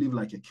you want to live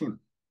like a king,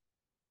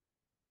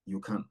 you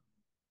can.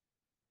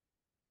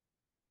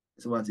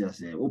 So what you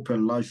say,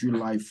 open luxury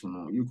life,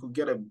 you could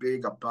get a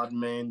big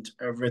apartment,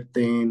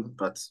 everything,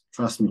 but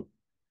trust me,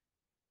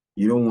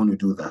 you don't want to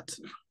do that.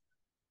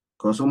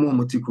 Because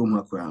most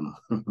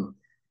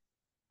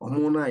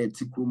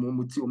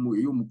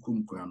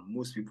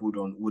people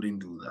wouldn't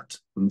do that.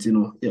 And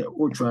yeah,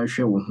 we'll try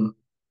share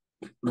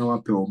now I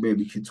pay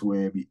baby kit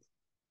where be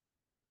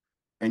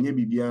and yeah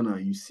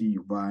Bibiana you see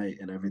you buy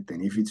and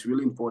everything. If it's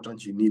really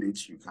important you need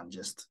it, you can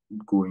just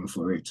go in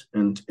for it.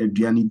 And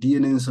Biani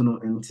DNA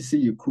and to see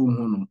you chrome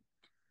home.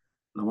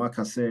 Now what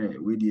I say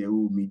with the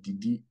me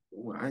didi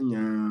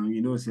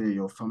anya say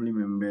your family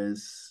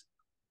members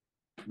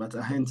but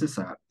a hence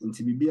sir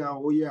into Bibia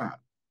oh yeah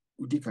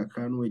udika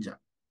kran wager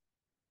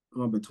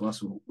no beto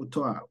so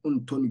uto a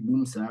untoni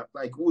boom sir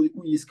like who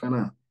is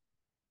kana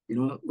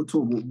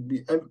uto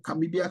be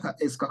Bibia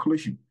is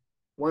calculation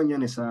one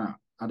yan is at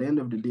the end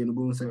of the day no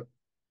boom say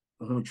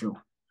until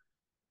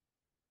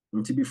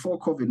before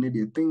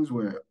COVID things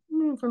were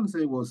I can't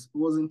say it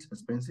wasn't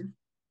expensive.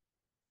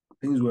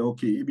 Things were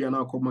okay. If you're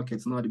now called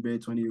markets now the bear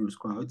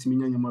 €20 it's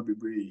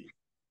be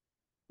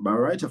but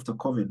right after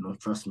COVID, no,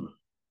 trust me.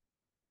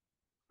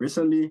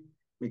 Recently,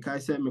 I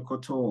said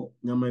Mikoto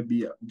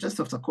Nyamabi just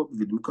after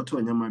COVID, Mikoto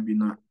Nyamabi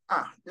na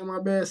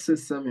Nyamabe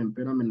 6-7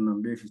 penamina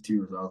number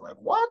 €50. I was like,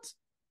 what?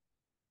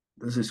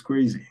 This is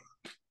crazy.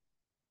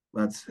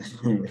 But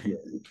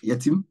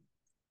yatim,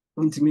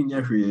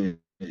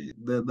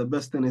 the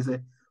best thing is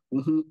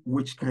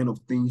which kind of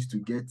things to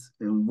get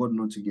and what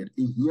not to get.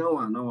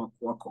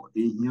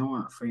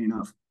 Fair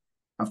enough.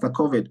 After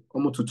COVID,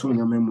 almost to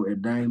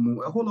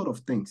a whole lot of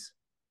things.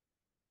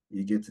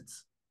 You get it.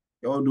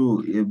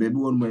 Although baby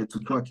one way to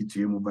talk it to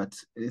you, but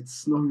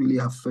it's not really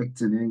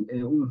affecting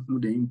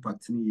the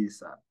impact in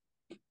years.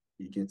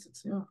 You get it.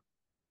 Yeah.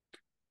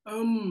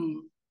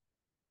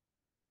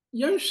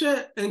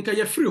 Nka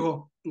you're free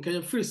nka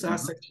you're free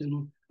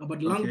section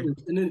about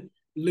language and then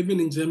living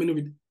in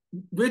Germany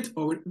with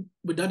or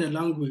without a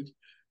language.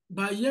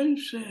 But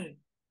share.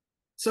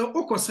 So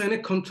oko sign a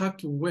contract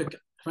to work.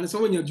 And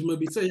so when you're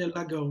be say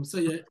lago,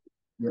 say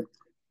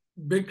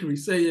bakery,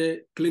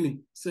 say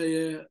cleaning,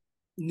 say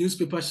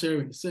newspaper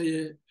sharing,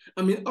 say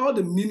I mean all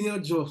the menial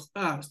jobs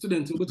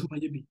students go to my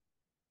baby.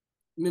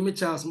 Meme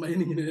Charles my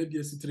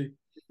BS3.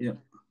 Yeah.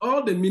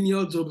 All the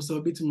menial jobs are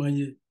a bit my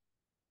year.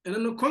 And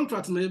then the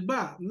contract may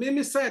bar,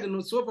 many said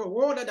and so for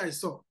all that I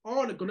saw,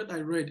 all the contract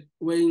I read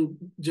were in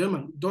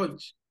German,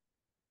 Deutsch.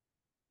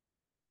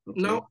 Okay.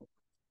 Now,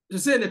 to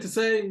say that to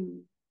say,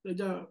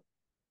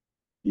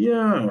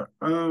 yeah,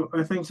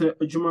 I think so.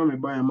 Juma me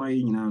buy my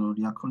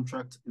their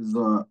contract is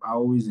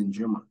always in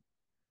German.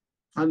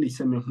 And they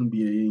say me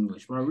be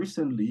English. But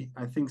recently,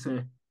 I think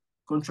so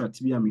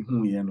contract be me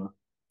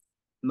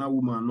now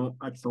woman no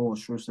actually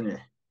sure say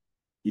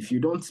if you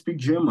don't speak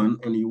German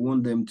and you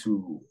want them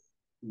to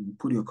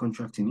put your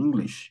contract in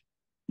English,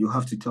 you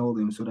have to tell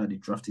them so that they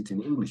draft it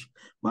in English.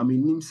 But I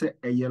mean, say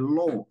a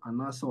law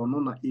and also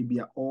no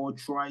ABA or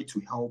try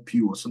to help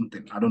you or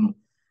something. I don't know.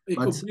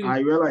 But I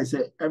realize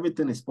that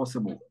everything is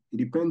possible. It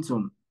depends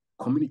on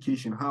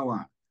communication,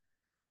 how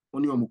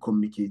only you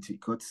communicate it,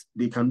 because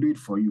they can do it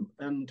for you.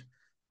 And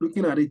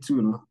looking at it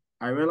too,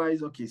 I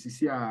realize, okay,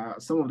 see,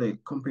 some of the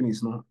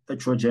companies,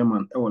 actual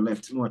German or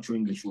left, no actual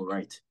English or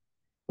right,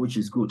 which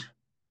is good.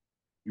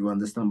 You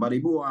understand? But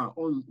if you are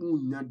on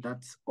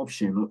that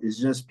option, it's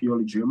just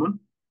purely German.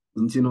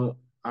 And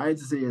I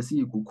say I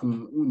see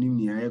kukum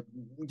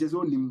just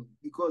only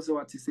because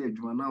what you say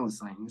now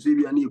sign. So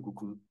we are near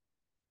kukum.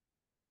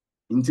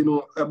 And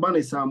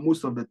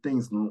most of the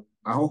things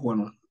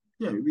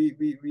yeah,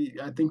 we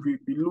I think we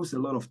lose a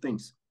lot of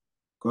things.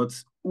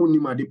 Because only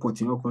my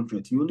deporting your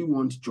contract, you only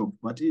want job,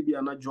 but if you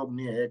are not job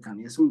near can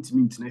you soon to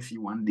meet if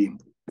you one day.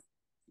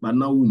 But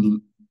now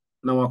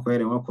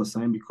I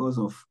sign because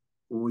of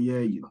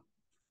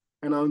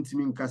and I want to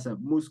mean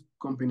most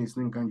companies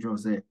can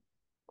just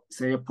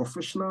say a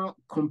professional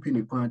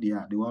company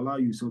they will allow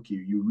you, so okay,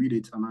 you read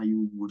it and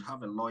you would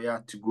have a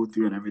lawyer to go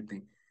through and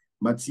everything.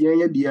 But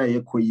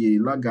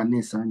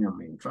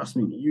trust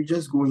me, you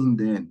just go in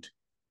there and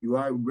you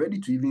are ready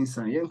to even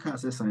sign. You can't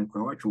say sign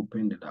what you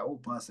open that will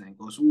pass and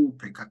goes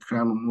pick a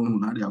crown on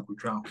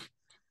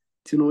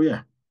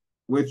yeah.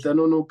 With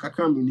no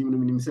kakram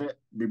minimum say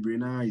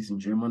Bebrina is in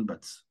German,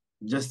 but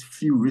just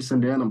few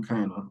recently and I'm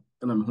kind of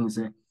and I'm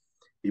say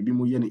ebi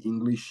mo in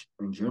English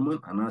and German,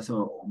 and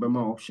also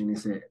obema option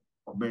is a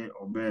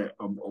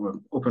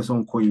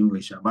person call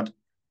English, but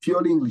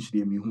purely English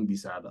they me who be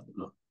sad.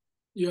 No.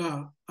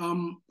 Yeah,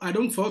 I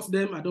don't fault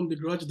them, I don't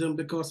begrudge them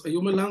because a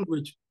human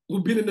language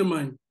will be in the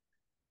mind.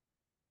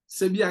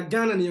 Se be a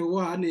Ghana and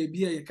you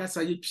be a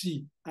kasa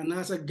ye and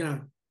as a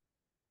Ghana.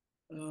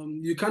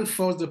 You can't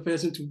force the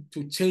person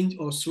to change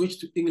or switch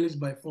to English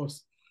by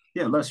force.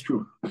 Yeah, that's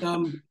true.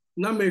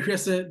 Now may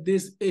say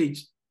this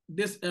age,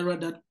 this era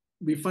that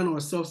we find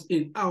ourselves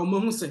in,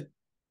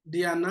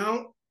 they are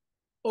now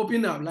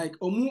opening up, like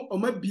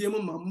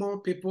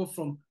more people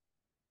from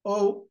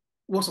all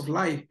walks of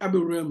life,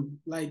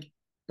 like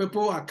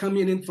people are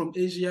coming in from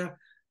Asia,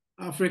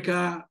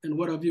 Africa, and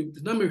what have you.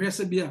 Now may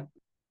say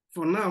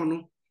for now,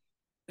 no,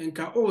 and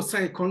all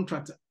sign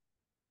contract,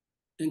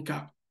 and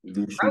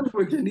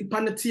language and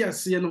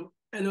the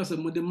and also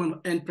modern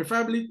and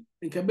preferably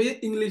in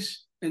English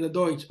and the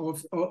Deutsch or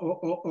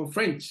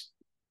French.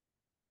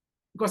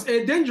 Because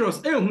it's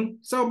dangerous.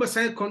 So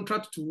sign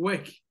contract to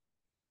work.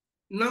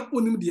 Now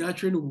only the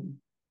actual.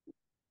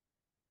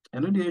 I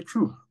know they're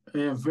true.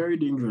 Very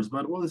dangerous.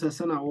 But once I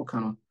send out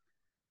kind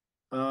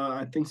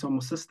I think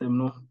some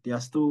system, they are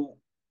still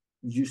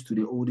used to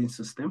the olden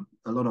system.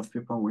 A lot of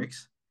paper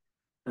works.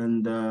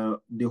 And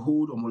they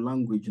hold on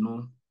language,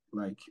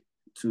 like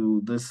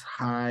to this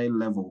high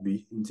level,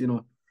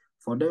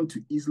 for them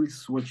to easily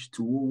switch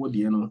to what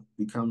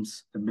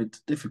becomes a bit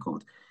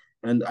difficult.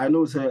 And I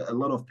know that a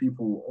lot of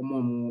people,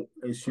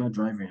 Asian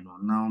driving,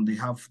 now they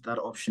have that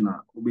option,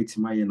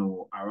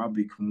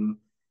 Arabic,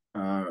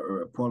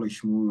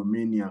 Polish,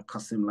 Romanian,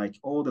 custom, like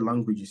all the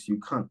languages you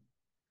can.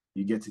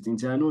 You get it.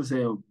 I know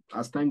that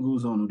as time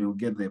goes on, they'll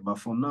get there. But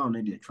for now,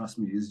 trust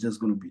me, it's just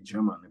going to be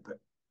German.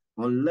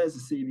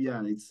 Unless say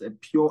it's a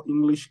pure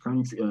English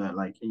country,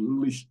 like an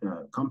English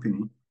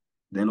company,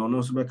 then on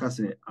Osbeka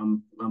say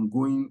I'm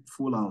going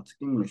full out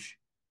English.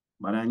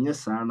 But I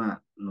yes,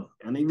 no,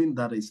 and even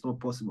that is not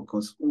possible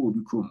because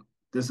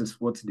this is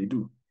what they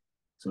do.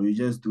 So you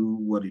just do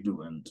what they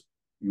do, and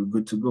you're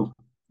good to go.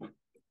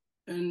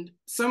 And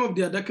some of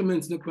their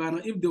documents,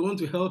 if they want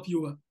to help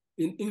you,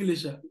 in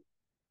English,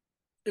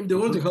 if they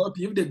want to help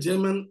you, if the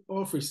German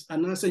office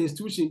and answer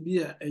institution be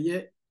a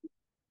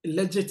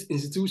legit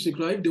institution,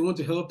 if they want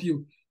to help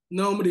you,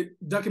 now the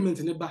document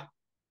in the back,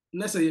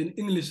 that's in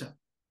English.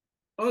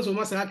 Also,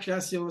 must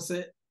actually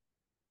say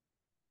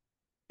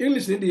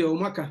English in the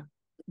Omaka,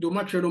 do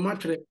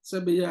matre, say,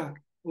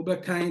 over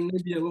kind,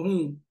 maybe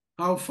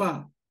how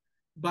far.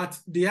 But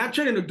they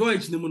actually in the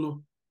Deutsch,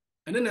 no,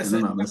 and then I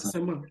said,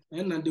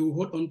 and then they will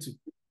hold on to.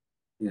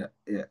 Yeah.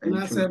 And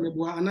I said,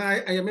 and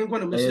I am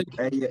going to mention.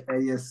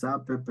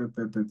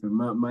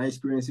 My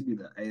experience be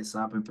that I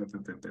said,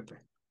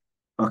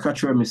 I'll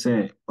catch me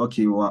say,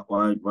 okay,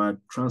 what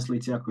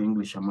translate your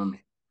English,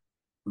 mommy.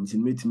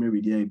 Nti me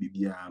read the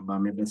bibia, but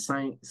maybe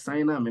sign me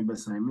sign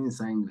English,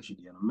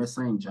 me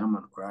sign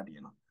German crowd,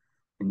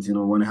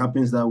 And when it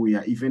happens that way,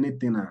 if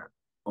anything, they're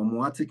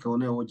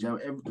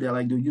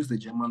like they'll use the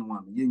German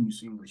one, you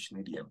use English,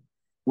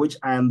 which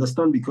I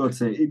understand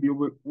because if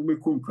you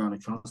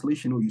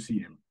translation or you see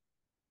them,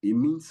 it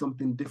means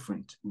something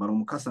different, but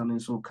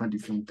Omukasa so kind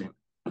different thing.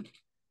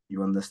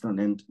 You understand,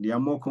 and they are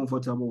more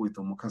comfortable with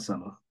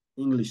Omukasa.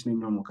 English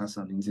name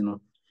Omukasa,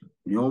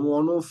 you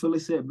don't feel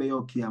say be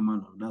okay,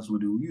 man. That's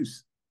what they will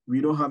use. We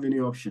don't have any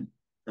option.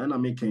 And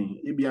I'm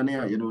making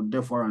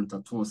deaf warrant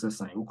at all says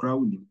sign.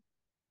 Crowding.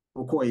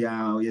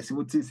 Yes,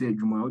 what is a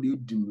Juma? What do you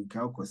do with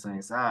calculus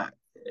science? I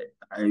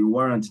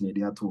warrant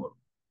near at all.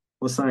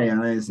 What sign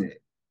I say?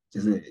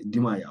 Just a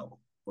Dimaya.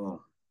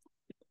 Oh,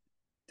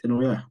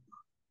 yeah.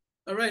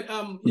 All right.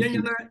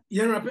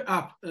 Wrap it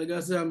up.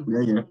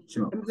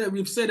 Sure.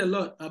 We've said a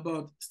lot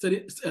about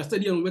study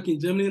and work in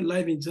Germany,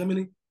 live in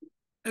Germany,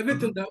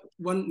 everything that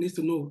one needs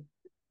to know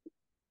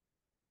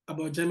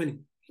about Germany.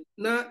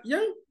 Now,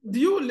 do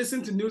you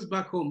listen to news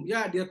back home?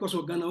 Yeah, the course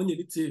of Ghana on your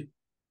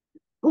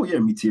Oh yeah,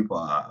 me too.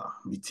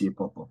 Is it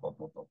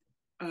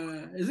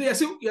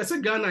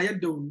Ghana? You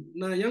do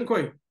now, young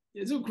koi.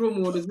 Is it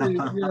Chrome or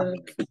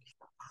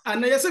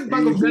and I said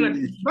Bank of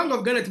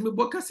Ghana to me,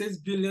 Boca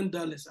 $6 billion.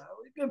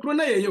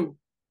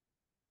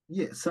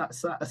 Yes,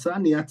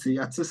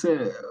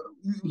 say,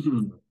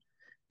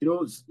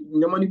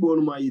 the money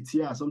born my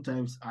ETR.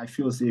 Sometimes I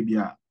feel say,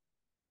 yeah,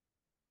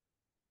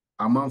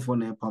 a month on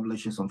there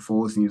publishes some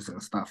false news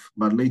and stuff,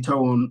 but later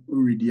on,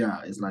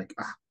 it's like,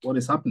 what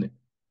is happening?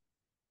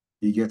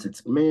 You get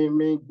it?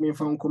 Me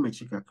found come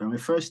chica. My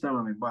first time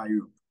I buy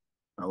Europe,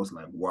 I was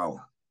like,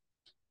 wow.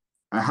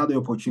 I had the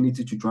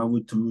opportunity to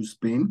travel through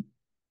Spain,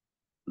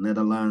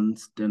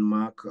 Netherlands,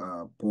 Denmark,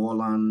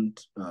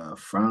 Poland,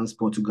 France,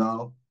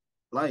 Portugal.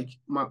 Like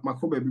my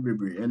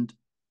baby, and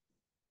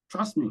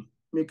trust me,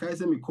 me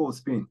call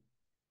Spain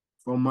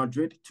from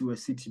Madrid to a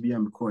city be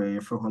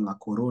call La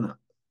Corona.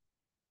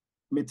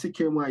 Me take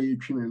care my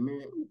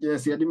me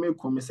yes, yeah, me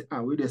come say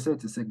we dey say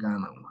to say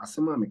Ghana.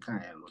 Asema me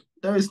kan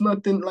there is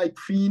nothing like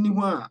free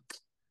anywhere.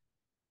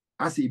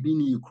 As a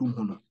bini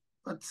krum.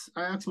 But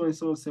I asked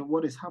myself, say,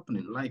 what is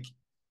happening? Like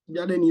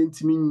the other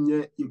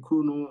intimi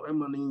no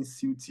emaning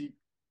suity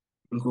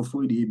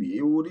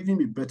it would even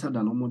be better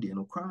than Omodi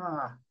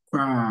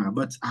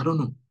but I don't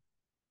know.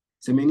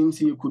 So many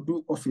say you could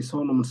do office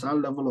on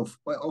some level of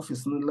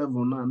office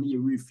level now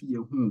near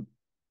fear.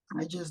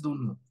 I just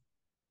don't know.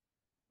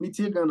 Me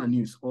take Ghana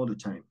news all the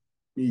time.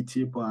 Me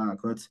take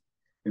got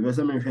you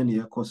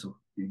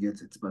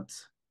get it. But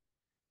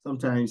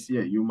sometimes,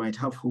 yeah, you might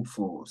have hope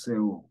for say,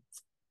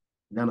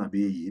 Ghana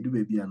be you do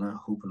baby and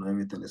hope and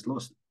everything is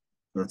lost.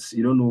 But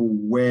you don't know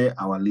where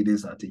our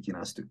leaders are taking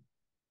us to.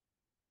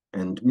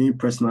 And me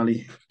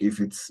personally, if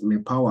it's my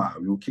power,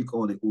 we will kick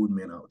all the old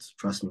men out.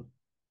 Trust me.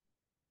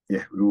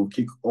 Yeah, we will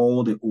kick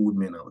all the old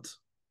men out.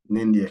 In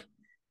India,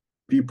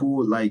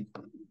 people like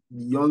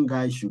young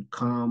guys should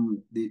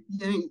come.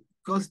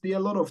 Because there are a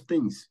lot of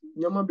things.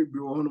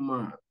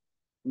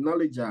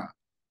 Knowledge,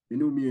 you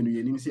know me and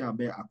you see I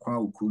bet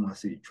aqua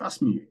say.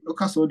 Trust me,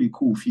 look at all the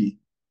cool fee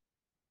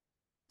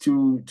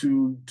to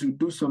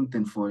do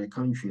something for the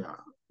country.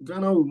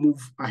 Ghana will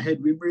move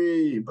ahead,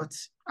 but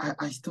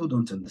I still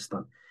don't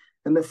understand.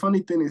 And the funny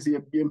thing is,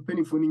 you're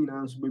penny phoning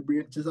now, so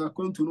baby, just are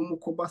going to no more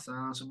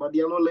but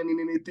they are not learning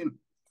anything.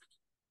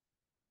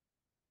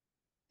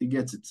 You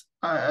get it?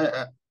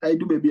 I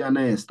do baby and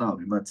I style,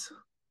 but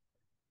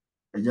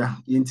yeah,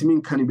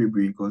 intimate can't be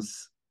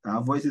because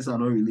our voices are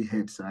not really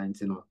heard,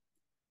 science,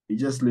 You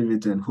just leave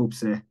it and hope,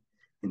 say,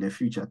 in the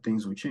future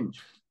things will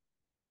change.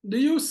 Do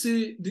you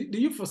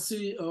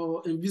foresee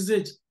or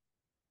envisage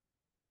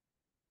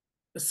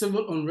a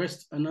civil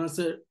unrest and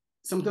answer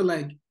something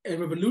like a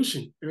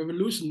revolution,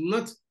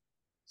 not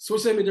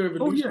social media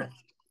revolution?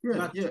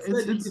 Yeah.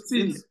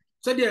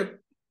 So the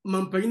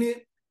Mampaini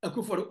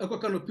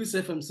Akokano Peace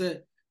FM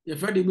say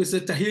you've heard me say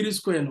Tahiri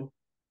Square. No,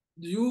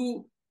 do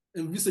you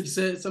envisage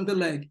say something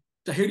like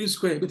Tahiri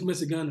Square with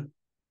Messi Ghana?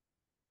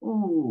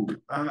 Oh,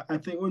 I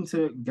think when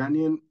say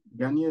Ghanaians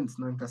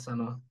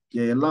nankasano,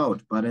 yeah,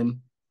 loud, but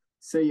then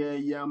say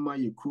yeah,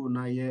 my crew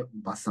na yeah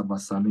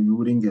basa you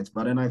wouldn't get.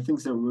 But then I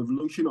think the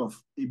revolution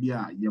of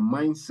ABI, your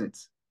mindset,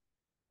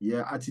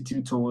 your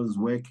attitude towards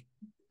work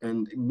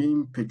and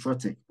being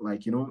patriotic,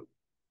 like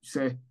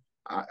say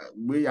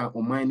we are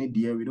on mine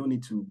there. We don't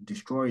need to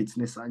destroy it.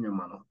 It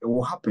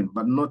will happen,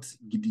 but not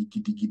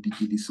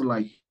giddy. So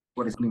like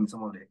what is happening in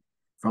some of the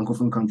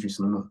Francophone countries,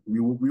 no,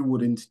 we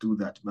wouldn't do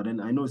that. But then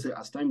I know, say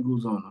as time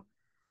goes on,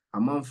 a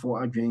man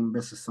for a dream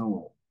best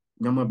so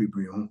Yama be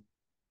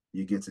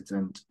you get it,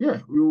 and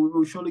yeah, we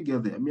will surely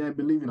get there. I mean, I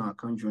believe in our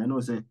country. I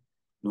know, say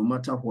no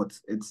matter what,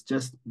 it's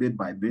just bit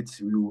by bit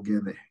we will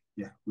get there.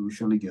 Yeah, we will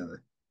surely get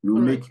there. We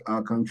will make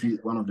our country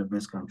one of the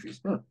best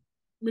countries. Yeah.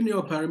 Many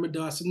of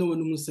parameters, no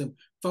one knows them.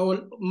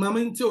 For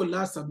moment till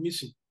last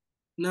submission.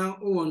 Now,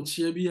 on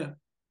Chebia,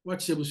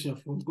 what she was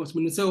for? Because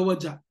when you say over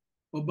Jack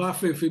or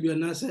Barfrey, Fabian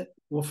Nasa,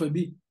 or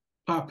Fabi,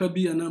 Papa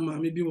B and Amma,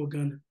 maybe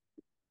Ghana.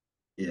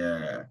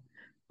 Yeah.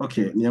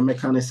 Okay, near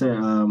mechanic say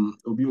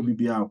obi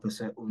be our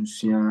person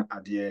unsia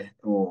adie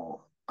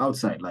or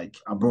outside, like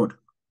abroad.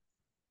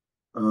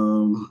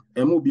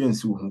 MOB and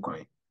so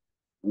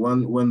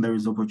when there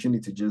is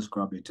opportunity, just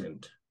grab it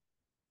and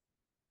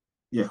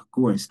yeah,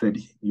 go and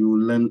study. You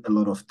learn a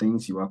lot of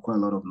things, you acquire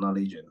a lot of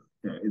knowledge, and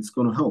yeah, it's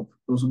gonna help.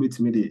 Also be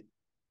to me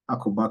I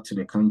go back to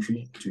the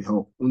country to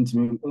help. Yeah,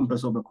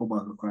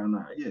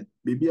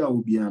 maybe I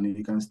will be and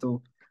you can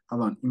still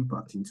have an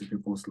impact into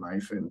people's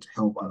life and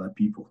help other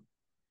people.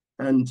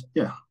 And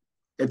yeah,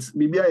 it's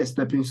maybe a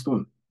stepping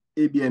stone.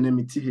 Maybe an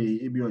MT,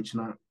 maybe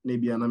ochna,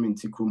 maybe an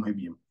MT Chrome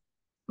Hebium.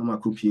 No, I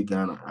could be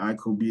Ghana. I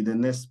could be the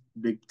next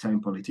big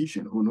time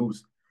politician. Who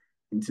knows?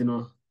 And, you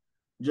know,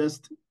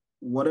 just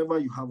whatever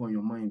you have on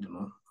your mind, you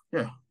know,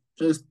 yeah,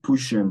 just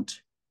push and,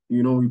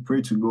 you know, we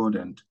pray to God,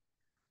 and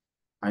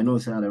I know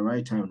say at the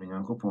right time,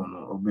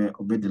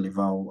 obe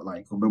deliver,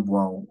 like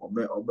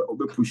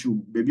obe push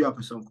you, maybe a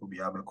person could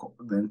be able,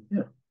 then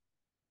yeah,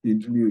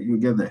 you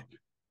get there.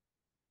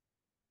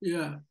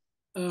 Yeah.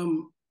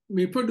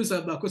 Me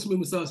producer back because me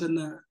myself said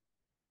na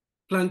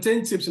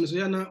plantain chips and so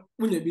yeah na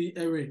unya be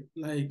ere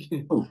like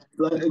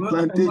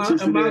plantain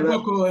chips a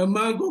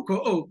mango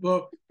oh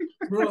but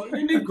bro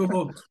you need go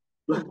on.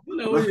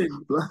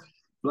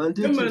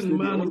 Plantain chips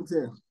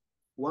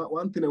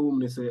one thing a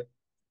woman say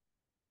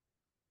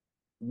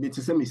me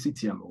to say me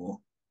city am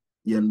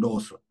you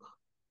endorse.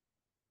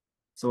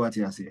 So what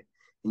you say?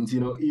 And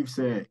you know, if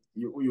say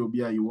you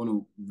want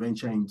to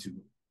venture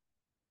into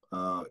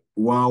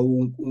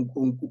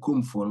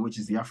which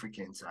is the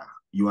Africans,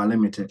 you are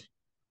limited.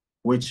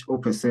 Which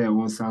open say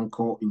once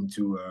call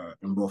into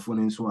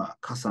Mbrofone so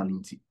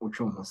Casalinti or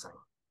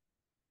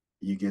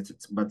you get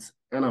it. But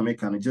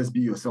and just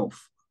be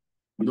yourself.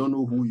 You don't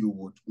know who you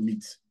would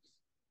meet.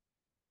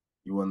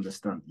 You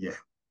understand? Yeah.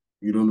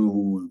 You don't know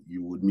who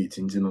you would meet,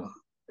 and you know,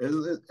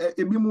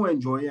 it be more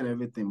enjoying and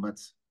everything, but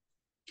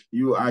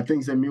I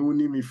think that me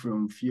only me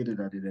from fear that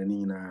I did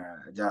any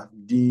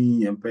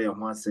D and pay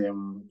one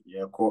same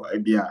call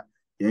Abia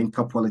young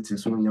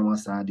politics when you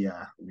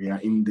we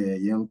are in the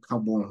young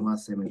carbon one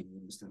same,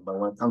 but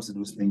when it comes to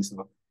those things,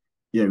 no,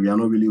 yeah, we are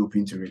not really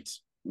open to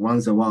it.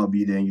 Once a while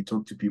be there and you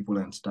talk to people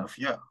and stuff,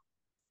 yeah.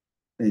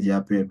 Baby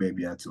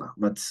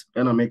but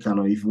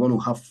if you want to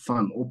have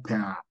fun,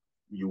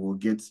 you will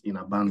get in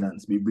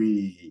abundance,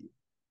 baby.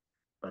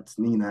 But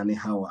Nina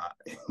how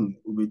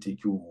we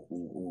take you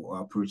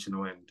approach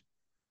no end.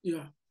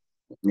 Yeah.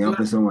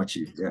 So much.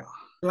 Yeah.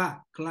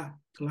 Klar.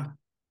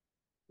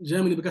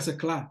 Germany because a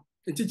klar.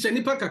 And teach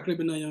any pack a crib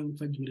in a young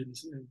family.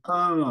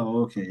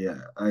 Oh, okay,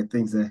 yeah. I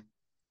think that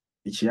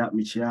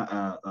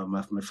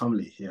my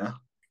family here,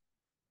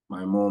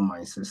 my mom,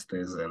 my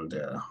sisters, and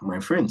my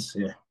friends,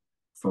 yeah,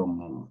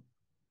 from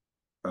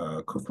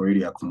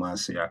Koforidua,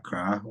 Kumasi,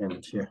 Accra,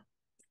 and yeah.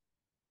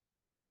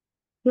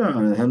 Yeah,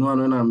 and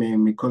one of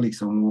my colleagues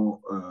from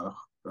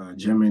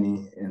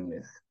Germany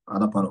and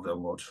other part of the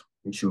world,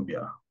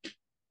 Ethiopia.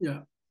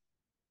 Yeah.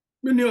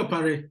 Many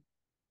Paris.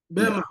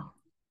 Burma. Yeah.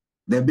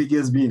 The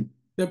biggest bean.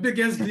 The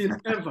biggest bean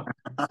ever.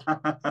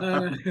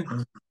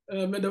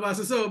 There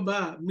was so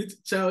bad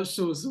meet child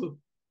show. So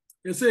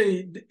you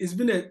say it's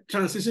been a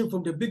transition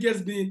from the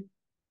biggest bean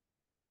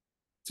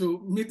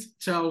to meet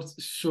child's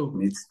show.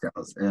 Meet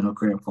Charles. And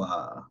okay for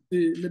I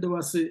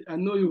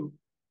know you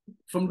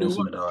from the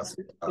world.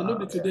 It no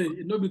be today.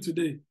 It no be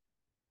today.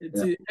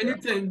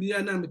 Anytime the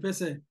other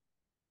person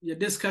you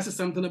discuss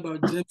something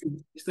about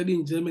Germany,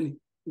 studying in Germany,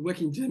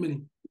 work in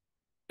Germany,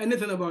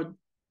 anything about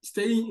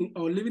staying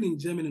or living in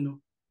Germany,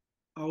 no,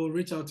 I will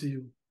reach out to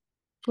you.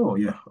 Oh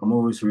yeah, I'm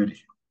always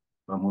ready.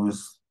 I'm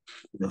always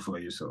there for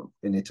you. So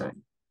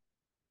anytime.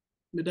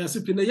 Because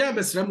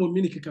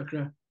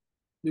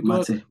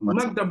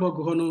Magdeburg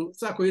hono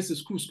sako yes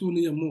school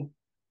no yamo.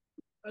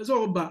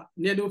 So ba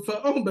near the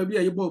for baby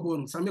a you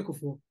born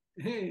Samekofo.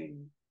 Hey.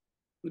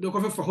 We don't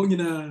cover for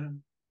honina.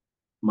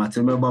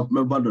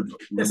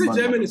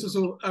 Germany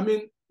so I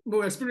mean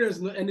more experience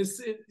no and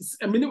it's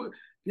I mean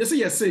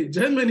yes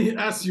Germany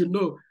as you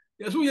know.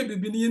 Yes we be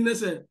benin na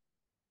say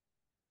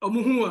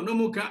omuhu no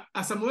muka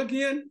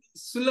asamogian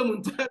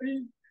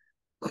Sulamuntari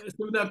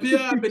so the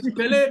pia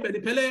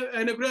Pele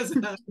and the grass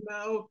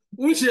now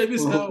unche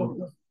bisa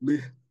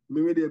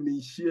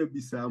maybe share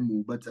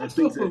bisamu, but I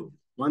think that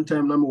one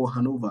time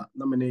Hanover,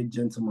 nominate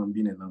gentleman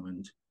being a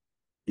and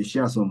he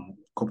shares some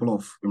couple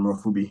of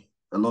Imrofubi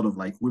a lot of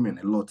like women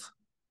a lot.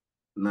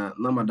 Na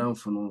madam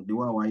for no the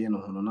way why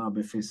no no na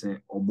be face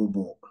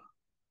obobo.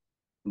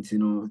 You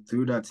know,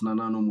 through that na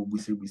no mo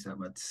busa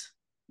but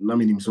na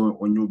minim so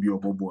onyo bi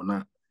obobo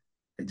na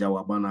eja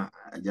wabana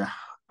eja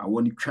I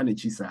want to try to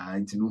chase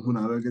you know who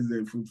now because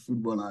the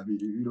footballer,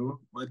 you know.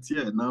 But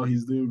yeah, now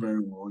he's doing very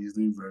well. He's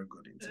doing very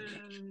good.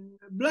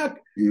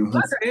 Black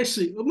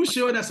actually, I'm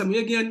sure that some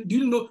again. Do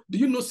you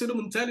know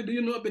Sedum Tali? Do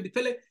you know about the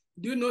Pele?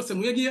 Do you know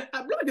some again?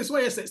 Black is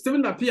why I said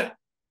Steven Lapia.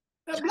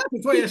 Black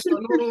is why I said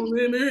no.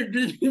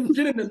 Maybe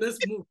getting the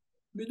next move.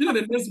 Beginning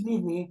the next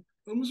move.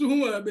 I'm sure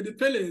who are the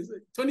Pele.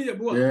 Tony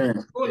Yabua.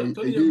 Yeah,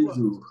 Tony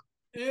Yabua.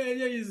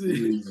 Yeah,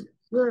 easy.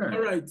 Yeah.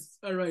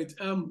 All right.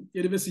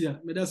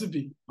 Yedebesia,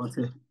 Medasupi.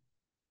 Okay.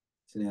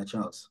 Senior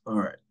Charles. All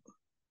right.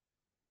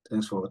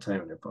 Thanks for your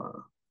time,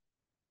 Nepal.